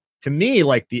 right? To me,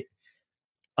 like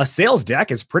a sales deck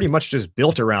is pretty much just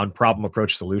built around problem,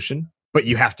 approach, solution. but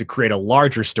you have to create a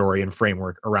larger story and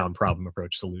framework around problem,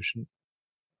 approach, solution.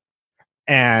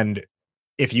 And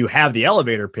if you have the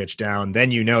elevator pitch down,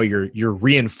 then you're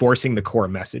reinforcing the core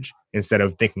message instead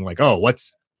of thinking like, oh,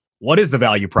 what is the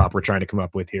value prop we're trying to come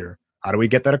up with here? How do we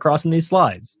get that across in these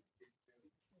slides?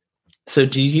 So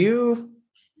do you,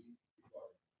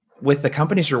 with the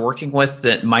companies you're working with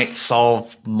that might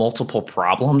solve multiple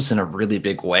problems in a really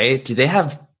big way, do they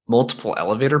have multiple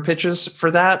elevator pitches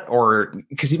for that? Or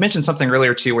because you mentioned something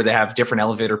earlier too, where they have different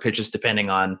elevator pitches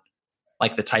depending on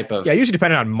like the type of... Yeah, usually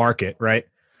depending on market, right?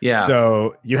 Yeah.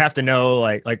 So you have to know,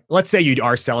 like let's say you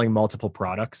are selling multiple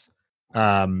products.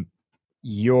 I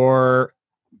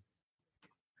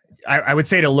would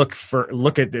say to look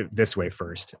at it this way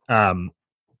first.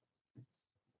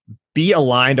 Be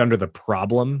aligned under the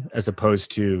problem as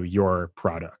opposed to your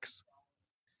products.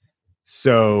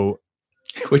 So,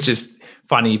 which is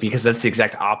funny because that's the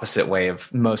exact opposite way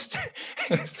of most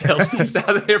sales teams,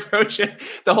 how they approach it.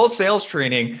 The whole sales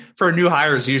training for new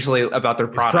hires is usually about their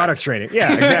product. It's product training.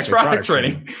 Yeah, exactly. It's product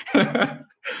training.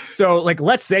 So like,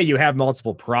 let's say you have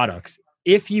multiple products.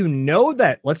 If you know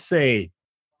that, let's say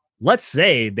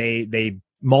they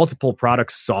multiple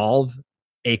products solve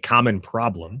a common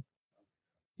problem,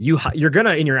 you're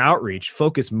gonna, in your outreach,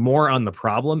 focus more on the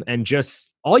problem, and just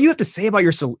all you have to say about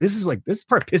your this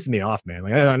part pisses me off, man.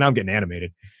 Like, now I'm getting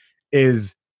animated.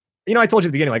 Is, I told you at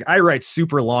the beginning, like, I write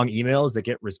super long emails that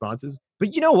get responses,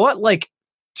 but you know what? Like,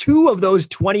 2 of those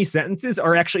 20 sentences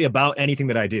are actually about anything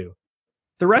that I do.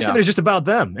 The rest of it is just about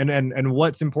them and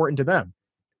what's important to them.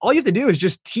 All you have to do is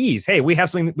just tease, hey, we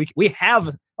have something, we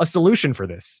have a solution for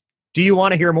this. Do you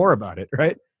want to hear more about it?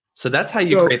 Right. So that's how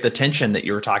you create the tension that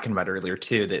you were talking about earlier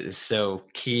too, that is so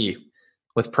key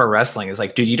with pro wrestling, is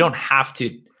like, dude, you don't have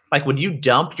to, like, when you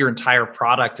dump your entire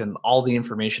product and all the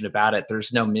information about it,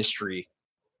 there's no mystery.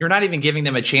 You're not even giving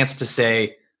them a chance to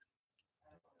say,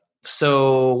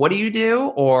 so what do you do?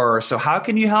 Or so how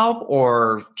can you help?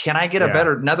 Or can I get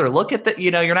another look at that?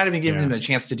 You're not even giving them a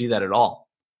chance to do that at all.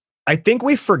 I think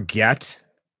we forget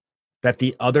that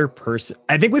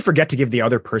we forget to give the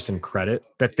other person credit,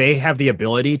 that they have the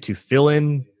ability to fill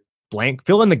in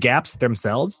the gaps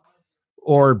themselves,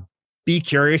 or be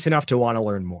curious enough to want to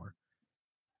learn more.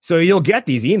 So you'll get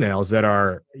these emails that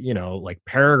are, like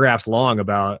paragraphs long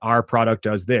about our product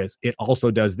does this. It also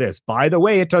does this. By the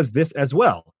way, it does this as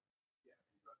well.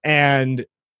 And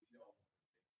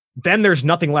then there's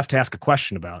nothing left to ask a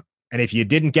question about. And if you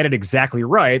didn't get it exactly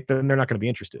right, then they're not going to be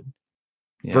interested.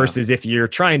 Yeah. Versus if you're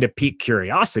trying to pique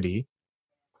curiosity,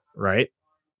 right?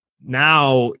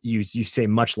 Now you say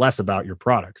much less about your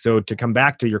product. So to come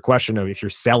back to your question of if you're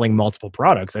selling multiple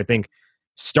products, I think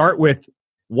start with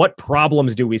what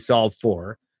problems do we solve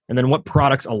for, and then what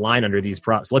products align under these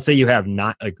products. Let's say you have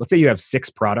 6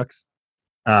 products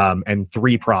and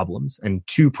 3 problems and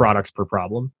 2 products per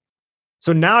problem.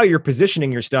 So now you're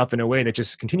positioning your stuff in a way that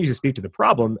just continues to speak to the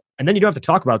problem, and then you don't have to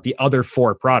talk about the other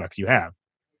 4 products you have.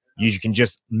 You can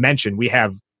just mention we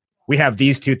have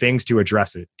these 2 things to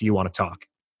address it. Do you want to talk?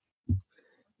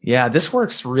 Yeah, this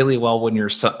works really well when you're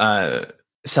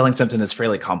selling something that's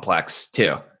fairly complex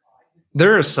too.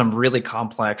 There is some really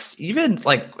complex, even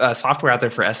like software out there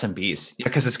for SMBs,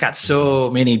 because it's got so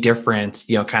many different, it's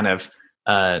got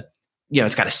a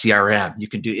CRM. You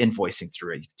can do invoicing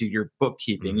through it. You can do your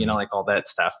bookkeeping, like all that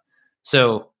stuff.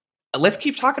 So let's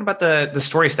keep talking about the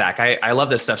story stack. I love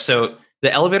this stuff. So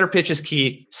the elevator pitch is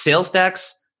key. Sales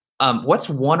decks. What's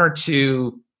 1 or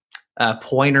 2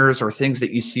 pointers or things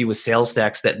that you see with sales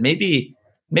decks that maybe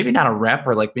not a rep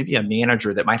or like maybe a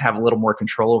manager that might have a little more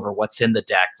control over what's in the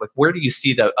deck? Like, where do you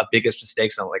see the biggest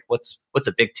mistakes? And like, what's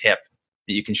a big tip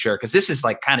that you can share? Because this is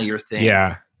like kind of your thing.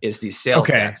 Yeah, is these sales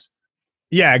decks.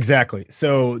 Yeah, exactly.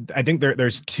 So I think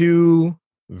there's 2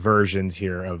 versions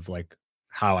here of like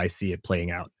how I see it playing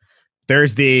out.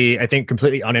 There's the, I think,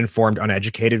 completely uninformed,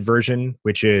 uneducated version,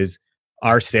 which is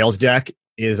our sales deck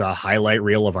is a highlight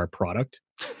reel of our product.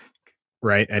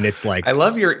 Right. And it's like, I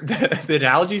love the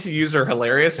analogies you use are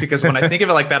hilarious, because when I think of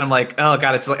it like that, I'm like, oh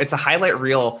God, it's a highlight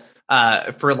reel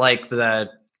for like the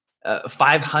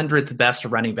 500th best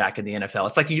running back in the NFL.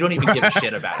 It's like, you don't even give a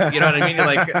shit about it. You know what I mean? You're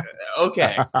like,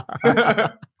 okay,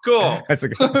 cool. That's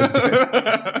good.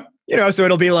 So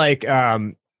it'll be like,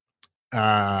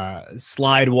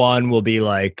 slide 1 will be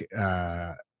like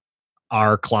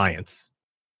our clients,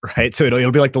 right? So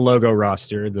it'll be like the logo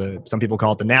roster. Some people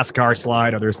call it the NASCAR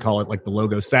slide, others call it like the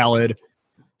logo salad.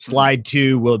 Slide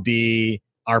 2 will be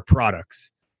our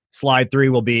products. Slide 3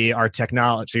 will be our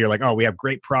technology. So you're like, oh, we have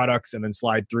great products. And then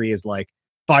slide 3 is like,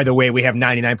 by the way, we have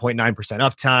 99.9%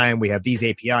 uptime. We have these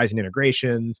APIs and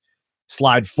integrations.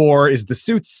 Slide 4 is the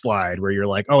suits slide, where you're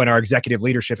like, oh, and our executive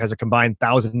leadership has a combined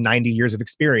 1,090 years of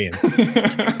experience. It's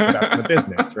the best in the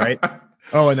business, right?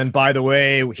 Oh, and then by the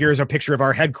way, here's a picture of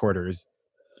our headquarters,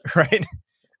 right?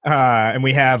 And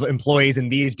we have employees in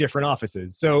these different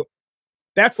offices. So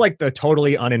that's like the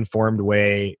totally uninformed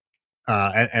way.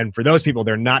 And for those people,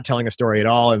 they're not telling a story at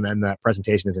all. And then that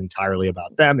presentation is entirely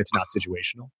about them. It's not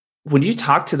situational. When you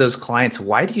talk to those clients,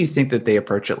 why do you think that they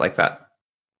approach it like that?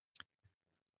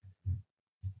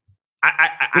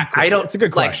 I don't. It's a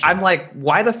good question. I'm like,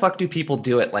 why the fuck do people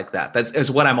do it like that? That's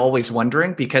is what I'm always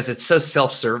wondering, because it's so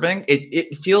self-serving.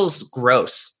 It feels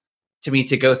gross to me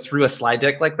to go through a slide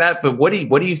deck like that. But what do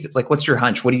you like? What's your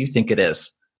hunch? What do you think it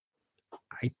is?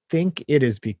 I think it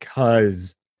is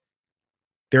because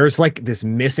there's like this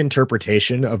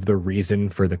misinterpretation of the reason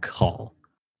for the call,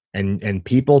 and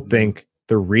people think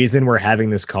the reason we're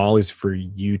having this call is for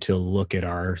you to look at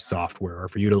our software or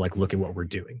for you to like look at what we're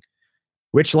doing,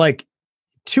 which like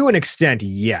to an extent,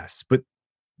 yes, but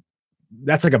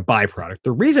that's like a byproduct.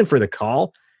 The reason for the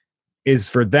call is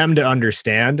for them to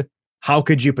understand how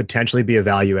could you potentially be a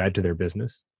value add to their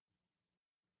business,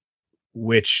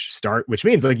 which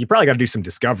means like you probably got to do some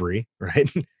discovery, right?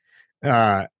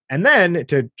 And then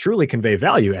to truly convey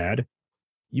value add,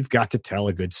 you've got to tell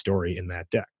a good story in that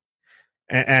deck.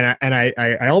 And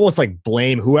I almost like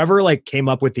blame whoever like came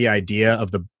up with the idea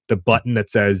of the button that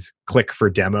says click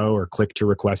for demo or click to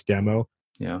request demo.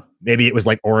 Yeah. Maybe it was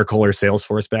like Oracle or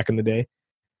Salesforce back in the day.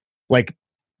 Like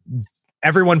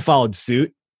everyone followed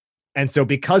suit. And so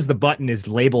because the button is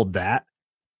labeled that,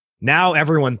 now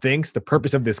everyone thinks the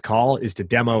purpose of this call is to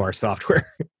demo our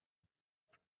software.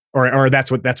 or that's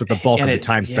what the bulk of the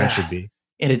time spent should be.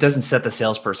 And it doesn't set the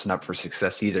salesperson up for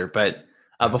success either. But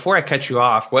before I cut you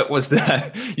off, what was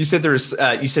that? You said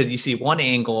you see one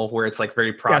angle where it's like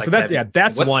very product.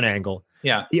 That's one angle.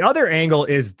 Yeah. The other angle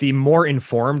is the more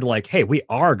informed, like, hey, we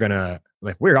are gonna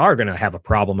have a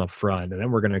problem up front, and then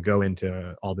we're gonna go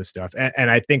into all this stuff. And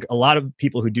I think a lot of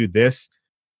people who do this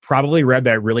probably read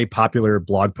that really popular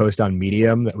blog post on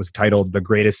Medium that was titled "The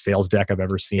Greatest Sales Deck I've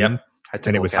Ever Seen." Yep.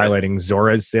 And it was highlighting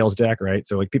Zora's sales deck, right?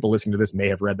 So like people listening to this may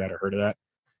have read that or heard of that.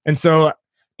 And so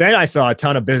then I saw a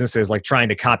ton of businesses like trying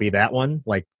to copy that one,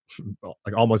 like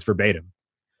almost verbatim.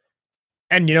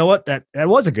 And you know what? That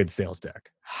was a good sales deck.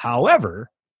 However,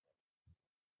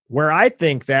 where I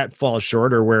think that falls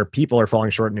short, or where people are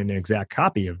falling short in an exact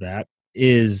copy of that,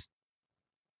 is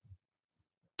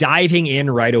diving in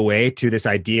right away to this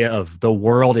idea of the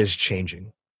world is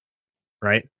changing,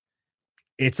 right?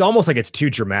 It's almost like it's too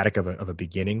dramatic of a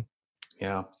beginning.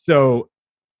 Yeah. So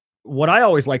what I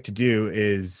always like to do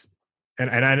is,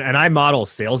 and I model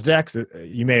sales decks.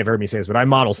 You may have heard me say this, but I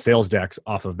model sales decks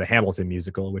off of the Hamilton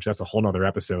musical, which that's a whole nother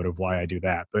episode of why I do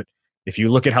that. But if you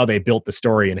look at how they built the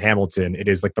story in Hamilton, it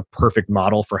is like the perfect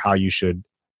model for how you should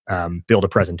build a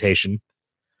presentation.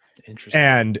 Interesting.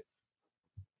 And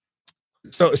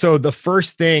so the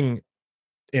first thing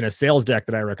in a sales deck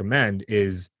that I recommend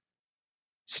is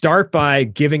start by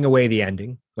giving away the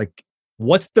ending. Like,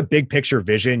 what's the big picture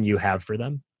vision you have for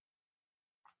them?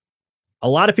 A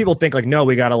lot of people think like, no,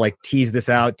 we got to like tease this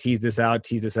out.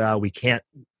 We can't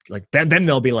like, then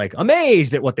they'll be like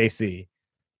amazed at what they see.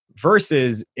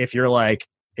 Versus if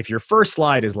your first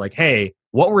slide is like, hey,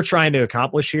 what we're trying to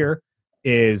accomplish here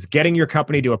is getting your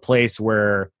company to a place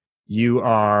where you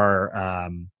are,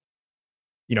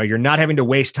 you're not having to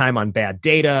waste time on bad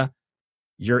data.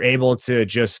 You're able to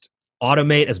just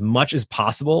automate as much as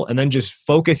possible and then just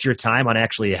focus your time on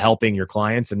actually helping your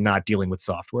clients and not dealing with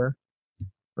software.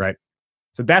 Right.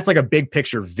 So that's like a big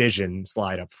picture vision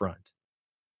slide up front.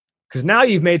 Because now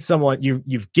you've made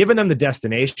you've given them the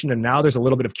destination, and now there's a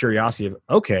little bit of curiosity of,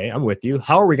 okay, I'm with you.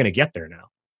 How are we going to get there now?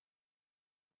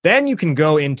 Then you can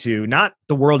go into not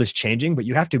the world is changing, but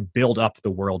you have to build up the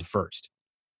world first.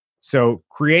 So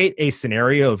create a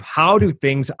scenario of how do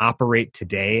things operate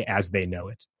today as they know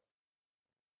it?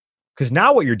 Because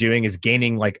now what you're doing is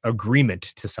gaining like agreement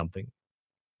to something.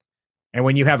 And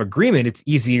when you have agreement, it's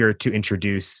easier to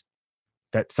introduce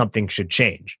that something should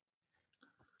change.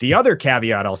 The other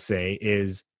caveat I'll say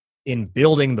is in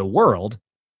building the world,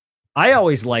 I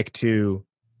always like to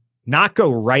not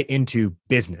go right into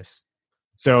business.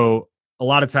 So a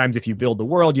lot of times if you build the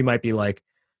world, you might be like,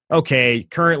 okay,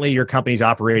 currently your company's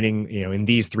operating, in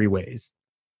these 3 ways,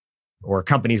 or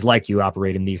companies like you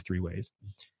operate in these 3 ways.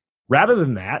 Rather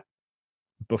than that,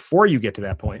 before you get to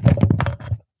that point,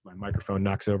 my microphone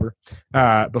knocks over.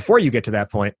 Before you get to that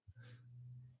point,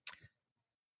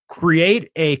 create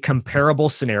a comparable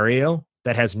scenario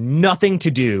that has nothing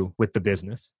to do with the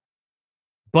business,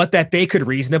 but that they could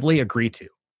reasonably agree to.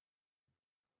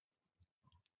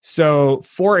 So,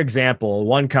 for example,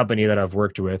 one company that I've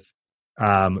worked with,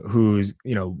 who's,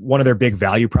 one of their big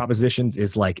value propositions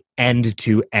is like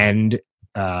end-to-end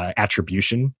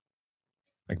attribution,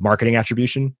 like marketing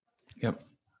attribution. Yep.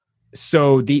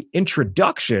 So the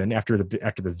introduction after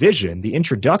the vision, the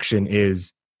introduction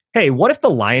is, hey, what if The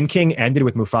Lion King ended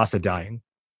with Mufasa dying?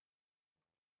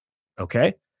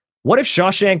 Okay. What if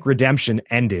Shawshank Redemption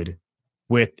ended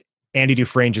with Andy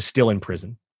Dufresne just still in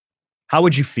prison? How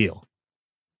would you feel?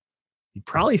 You'd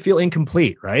probably feel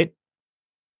incomplete, right?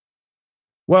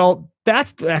 Well,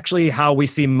 that's actually how we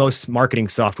see most marketing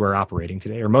software operating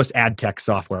today, or most ad tech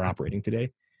software operating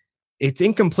today. It's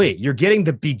incomplete. You're getting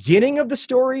the beginning of the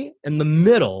story and the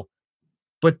middle,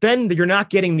 but then you're not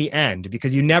getting the end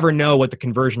because you never know what the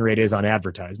conversion rate is on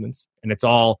advertisements. And it's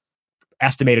all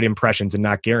estimated impressions and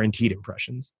not guaranteed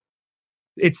impressions.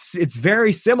 It's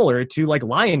very similar to like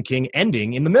Lion King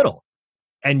ending in the middle.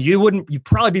 And you'd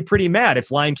probably be pretty mad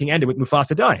if Lion King ended with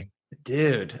Mufasa dying.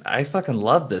 Dude, I fucking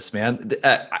love this, man.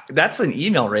 That's an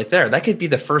email right there. That could be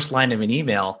the first line of an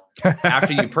email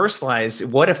after you personalize.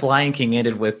 What if Lion King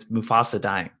ended with Mufasa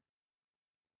dying?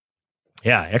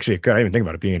 Yeah, actually, it could. I didn't even think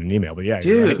about it being in an email, but yeah,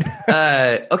 dude.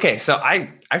 Right. Okay, so I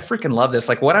freaking love this.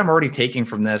 Like, what I'm already taking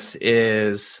from this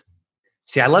is,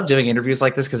 see, I love doing interviews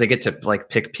like this because I get to like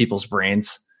pick people's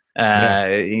brains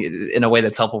in a way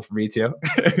that's helpful for me too.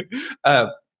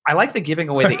 I like the giving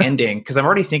away the ending because I'm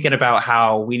already thinking about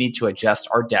how we need to adjust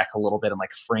our deck a little bit and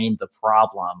like frame the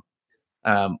problem.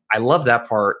 I love that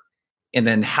part. And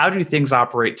then how do things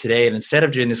operate today? And instead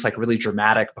of doing this like really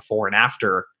dramatic before and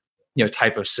after,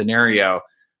 type of scenario,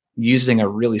 using a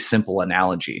really simple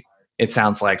analogy, it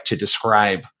sounds like, to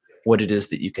describe what it is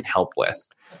that you can help with.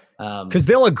 Because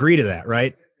they'll agree to that,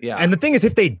 right? Yeah. And the thing is,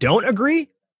 if they don't agree,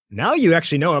 now you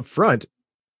actually know up front,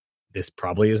 this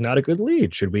probably is not a good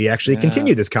lead. Should we actually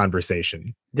continue this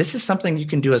conversation? This is something you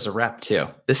can do as a rep too.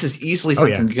 This is easily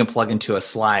something you can plug into a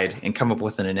slide and come up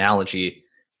with an analogy.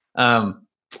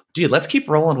 Dude, let's keep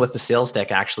rolling with the sales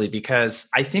deck actually, because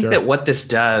I think that what this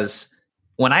does,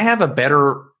 when I have a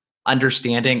better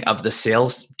understanding of the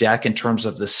sales deck in terms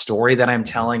of the story that I'm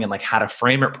telling and like how to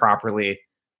frame it properly,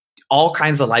 all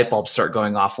kinds of light bulbs start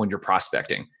going off when you're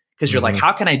prospecting. Because you're like,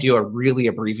 how can I do a really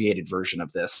abbreviated version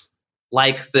of this?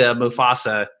 Like the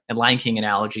Mufasa and Lion King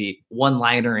analogy, one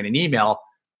liner in an email.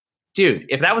 Dude,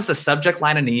 if that was the subject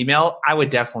line in an email, I would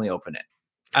definitely open it.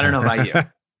 I don't know about you.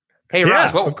 Hey,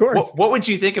 Raj, what would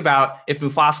you think about if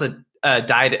Mufasa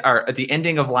died, or at the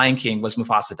ending of Lion King was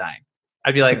Mufasa dying?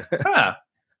 I'd be like,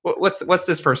 what's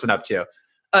this person up to?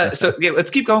 So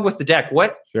let's keep going with the deck.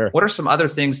 What are some other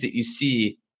things that you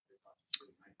see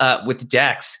with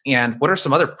decks, and what are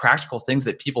some other practical things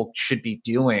that people should be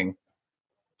doing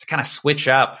to kind of switch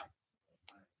up?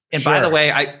 And by the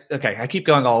way, I keep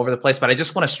going all over the place, but I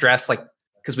just want to stress, like,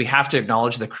 because we have to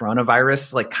acknowledge the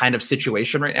coronavirus, like, kind of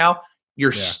situation right now.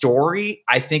 Your story,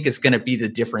 I think, is going to be the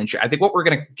differentiator. I think what we're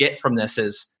going to get from this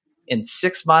is in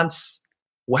 6 months,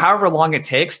 however long it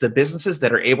takes, the businesses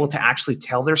that are able to actually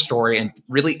tell their story and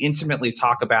really intimately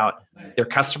talk about their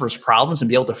customers' problems and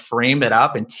be able to frame it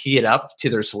up and tee it up to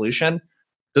their solution,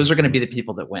 those are going to be the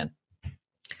people that win.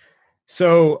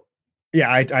 So, yeah,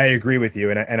 I agree with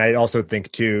you. And I also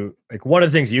think too, like, one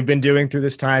of the things you've been doing through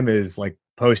this time is like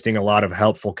posting a lot of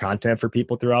helpful content for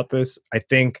people throughout this. I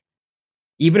think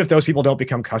even if those people don't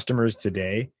become customers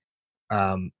today,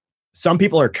 some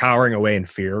people are cowering away in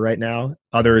fear right now.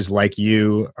 Others, like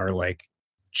you, are like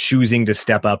choosing to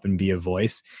step up and be a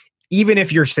voice. Even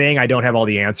if you're saying, I don't have all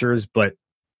the answers, but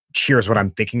here's what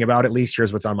I'm thinking about, at least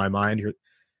here's what's on my mind. Here,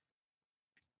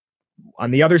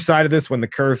 on the other side of this, when the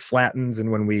curve flattens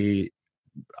and when we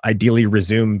ideally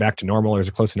resume back to normal, or as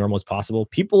close to normal as possible,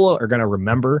 people are going to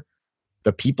remember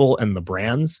the people and the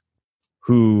brands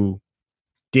who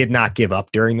did not give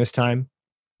up during this time,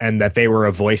 and that they were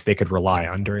a voice they could rely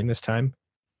on during this time.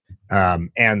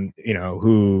 And,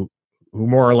 who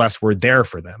more or less were there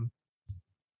for them.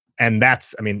 And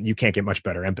that's, I mean, you can't get much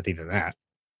better empathy than that.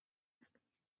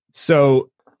 So,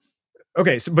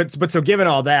 okay. So given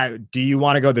all that, do you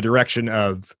want to go the direction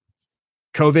of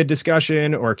COVID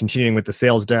discussion, or continuing with the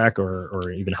sales deck,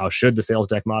 or even how should the sales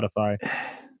deck modify?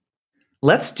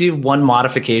 Let's do one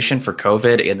modification for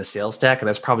COVID in the sales deck. And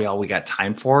that's probably all we got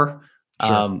time for.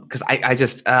 Because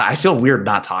I feel weird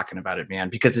not talking about it, man,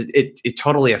 because it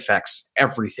totally affects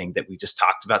everything that we just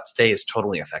talked about today, is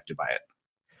totally affected by it.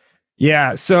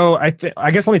 Yeah. So I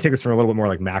guess let me take this from a little bit more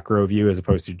like macro view as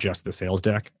opposed to just the sales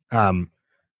deck.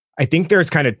 I think there's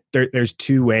there's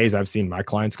two ways I've seen my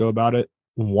clients go about it.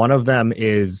 One of them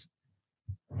is,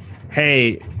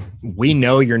 hey, we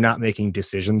know you're not making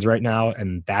decisions right now,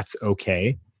 and that's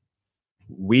okay.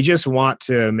 we just want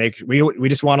to we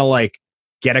just want to like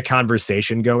get a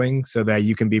conversation going so that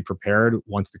you can be prepared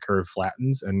once the curve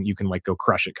flattens and you can like go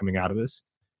crush it coming out of this.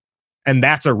 And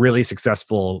that's a really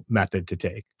successful method to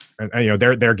take. And you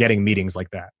know, they're getting meetings like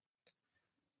that.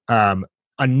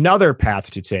 Another path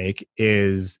to take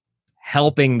is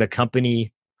helping the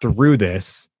company through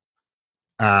this,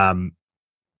 and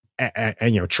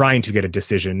you know, trying to get a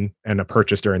decision and a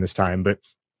purchase during this time. But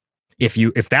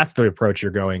if that's the approach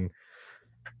you're going,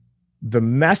 the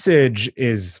message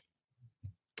is,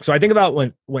 so I think about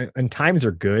when times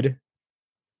are good,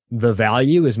 the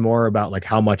value is more about like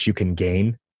how much you can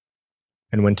gain.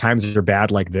 And when times are bad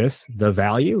like this, the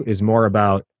value is more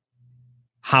about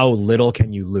how little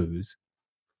can you lose.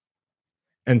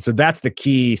 And so that's the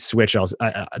key switch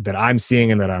that I'm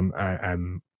seeing and that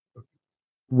I'm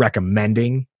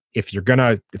recommending. If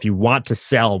you want to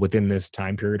sell within this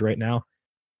time period right now,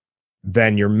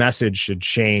 then your message should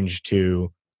change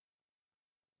to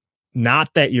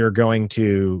not that you're going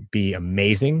to be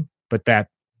amazing, but that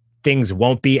things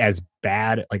won't be as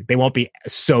bad. Like they won't be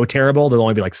so terrible. They'll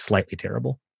only be like slightly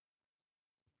terrible.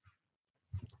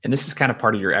 And this is kind of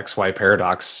part of your XY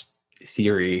paradox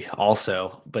theory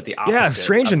also, but the opposite. Yeah,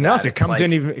 strange enough, it comes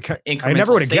in even. I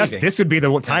never would have guessed this would be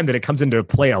the time that it comes into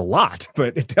play a lot,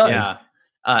 but it does. Yeah,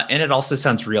 and it also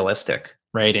sounds realistic,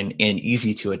 right? And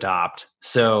easy to adopt.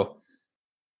 So,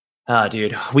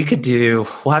 dude, we'll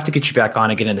have to get you back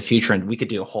on again in the future, and we could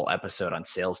do a whole episode on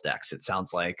sales decks. It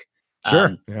sounds like.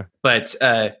 Sure. Yeah. But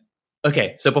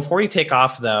okay, so before you take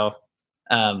off, though,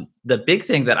 the big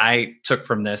thing that I took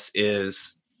from this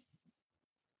is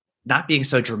not being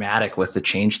so dramatic with the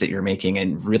change that you're making,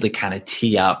 and really kind of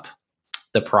tee up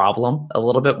the problem a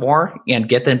little bit more and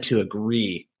get them to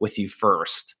agree with you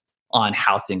first on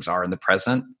how things are in the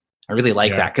present. I really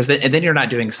like that, because then you're not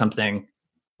doing something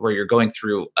where you're going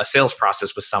through a sales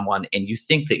process with someone and you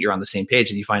think that you're on the same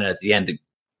page and you find out at the end that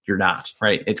you're not,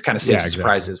 right? It's kind of saves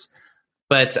surprises.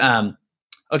 But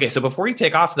okay, so before you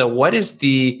take off though, what's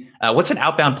an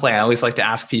outbound play? I always like to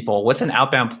ask people, what's an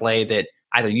outbound play that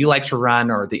either you like to run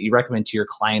or that you recommend to your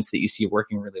clients that you see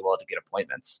working really well to get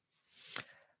appointments?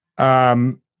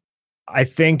 I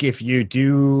think if you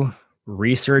do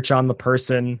research on the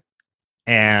person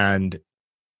and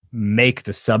make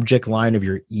the subject line of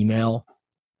your email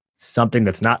something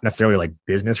that's not necessarily like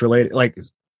business related, like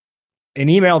an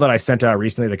email that I sent out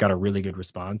recently that got a really good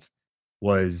response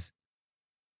was,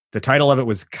 the title of it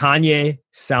was Kanye,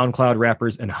 SoundCloud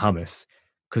rappers, and hummus.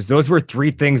 Because those were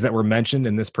three things that were mentioned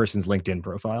in this person's LinkedIn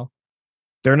profile.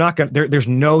 They're not going to, there's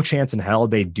no chance in hell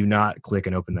they do not click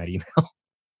and open that email.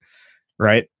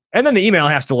 Right. And then the email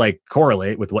has to like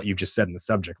correlate with what you've just said in the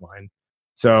subject line.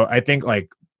 So I think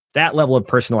like that level of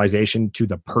personalization to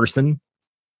the person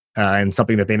and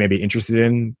something that they may be interested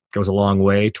in goes a long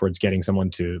way towards getting someone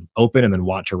to open and then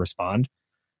want to respond.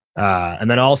 And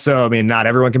then also, I mean, not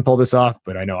everyone can pull this off,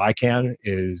 but I know I can,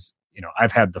 is, you know,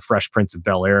 I've had the Fresh Prince of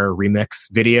Bel-Air remix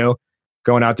video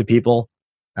going out to people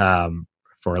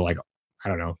for like, I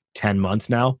don't know, 10 months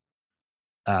now.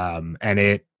 And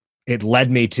it led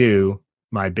me to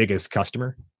my biggest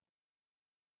customer,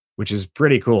 which is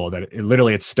pretty cool that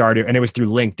it started, and it was through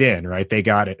LinkedIn, right? They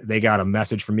got a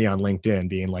message from me on LinkedIn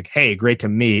being like, hey, great to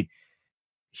meet.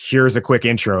 Here's a quick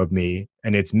intro of me.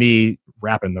 And it's me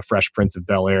rapping the Fresh Prince of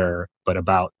Bel-Air, but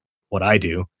about what I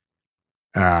do.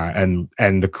 And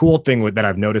the cool thing that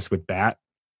I've noticed with that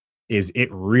is it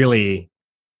really,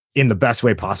 in the best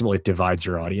way possible, it divides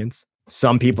your audience.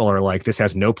 Some people are like, this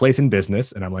has no place in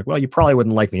business. And I'm like, well, you probably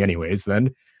wouldn't like me anyways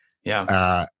then.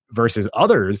 Yeah. Versus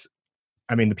others,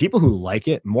 I mean, the people who like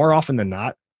it, more often than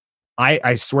not,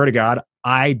 I swear to God,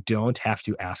 I don't have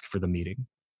to ask for the meeting.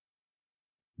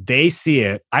 They see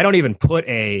it. I don't even put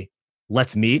a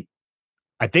let's meet.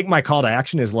 I think my call to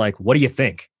action is like, what do you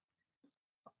think?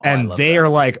 And they are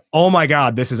like, oh my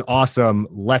God, this is awesome.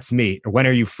 Let's meet. When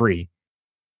are you free?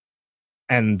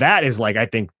 And that is like, I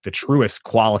think the truest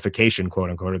qualification,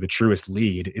 quote unquote, or the truest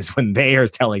lead is when they are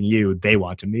telling you they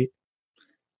want to meet.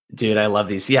 Dude, I love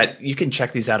these. Yeah, you can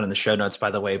check these out in the show notes, by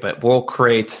the way, but we're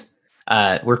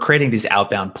creating these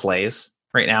outbound plays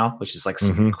right now, which is like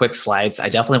some quick slides. I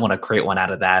definitely want to create one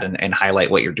out of that and highlight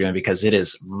what you're doing, because it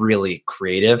is really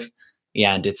creative.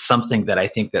 And it's something that I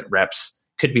think that reps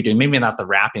could be doing, maybe not the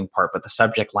wrapping part, but the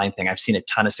subject line thing. I've seen a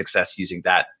ton of success using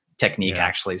that technique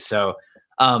actually. So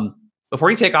before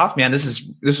you take off, man, this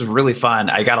is really fun.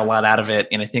 I got a lot out of it.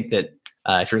 And I think that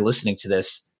if you're listening to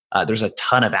this, there's a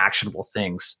ton of actionable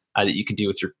things that you can do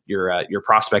with your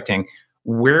prospecting.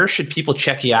 Where should people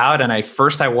check you out? And I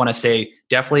want to say,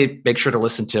 definitely make sure to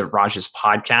listen to Raj's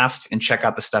podcast and check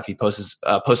out the stuff he posts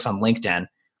on LinkedIn.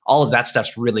 all of that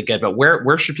stuff's really good. But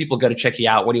where should people go to check you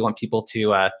out? What do you want people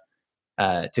to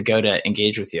go to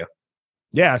engage with you?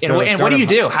 Yeah. So and what do you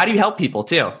do? How do you help people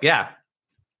too? Yeah.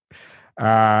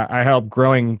 I help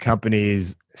growing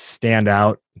companies stand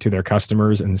out to their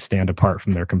customers and stand apart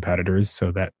from their competitors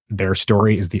so that their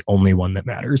story is the only one that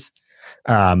matters.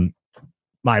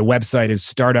 My website is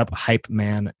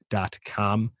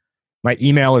startuphypeman.com. My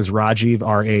email is Rajiv,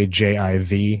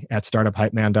 RAJIV, at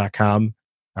startuphypeman.com.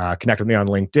 Connect with me on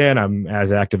LinkedIn. I'm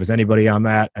as active as anybody on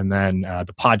that. And then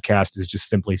the podcast is just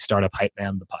simply Startup Hype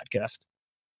Man, the podcast.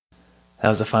 That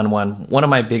was a fun one. One of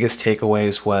my biggest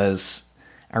takeaways was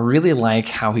I really like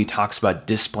how he talks about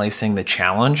displacing the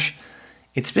challenge.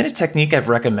 It's been a technique I've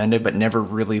recommended, but never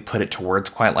really put it to words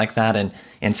quite like that. And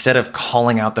instead of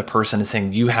calling out the person and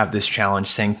saying, you have this challenge,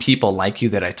 saying people like you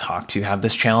that I talk to have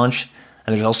this challenge.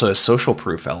 And there's also a social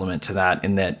proof element to that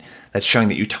in that that's showing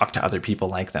that you talk to other people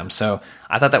like them. So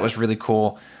I thought that was really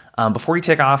cool. Before we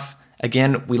take off,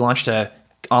 again, we launched a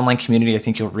online community I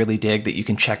think you'll really dig that you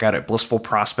can check out at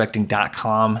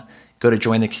blissfulprospecting.com. Go to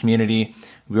join the community.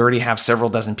 We already have several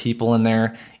dozen people in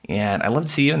there, and I'd love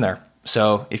to see you in there.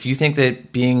 So if you think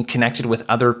that being connected with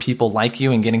other people like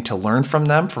you and getting to learn from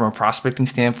them from a prospecting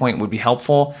standpoint would be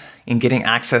helpful in getting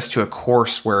access to a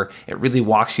course where it really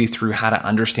walks you through how to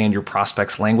understand your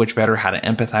prospects' language better, how to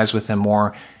empathize with them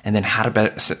more, and then how to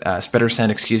better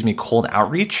send, cold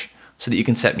outreach so that you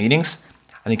can set meetings,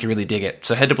 I think you really dig it.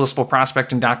 So head to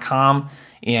blissfulprospecting.com,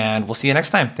 and we'll see you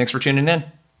next time. Thanks for tuning in.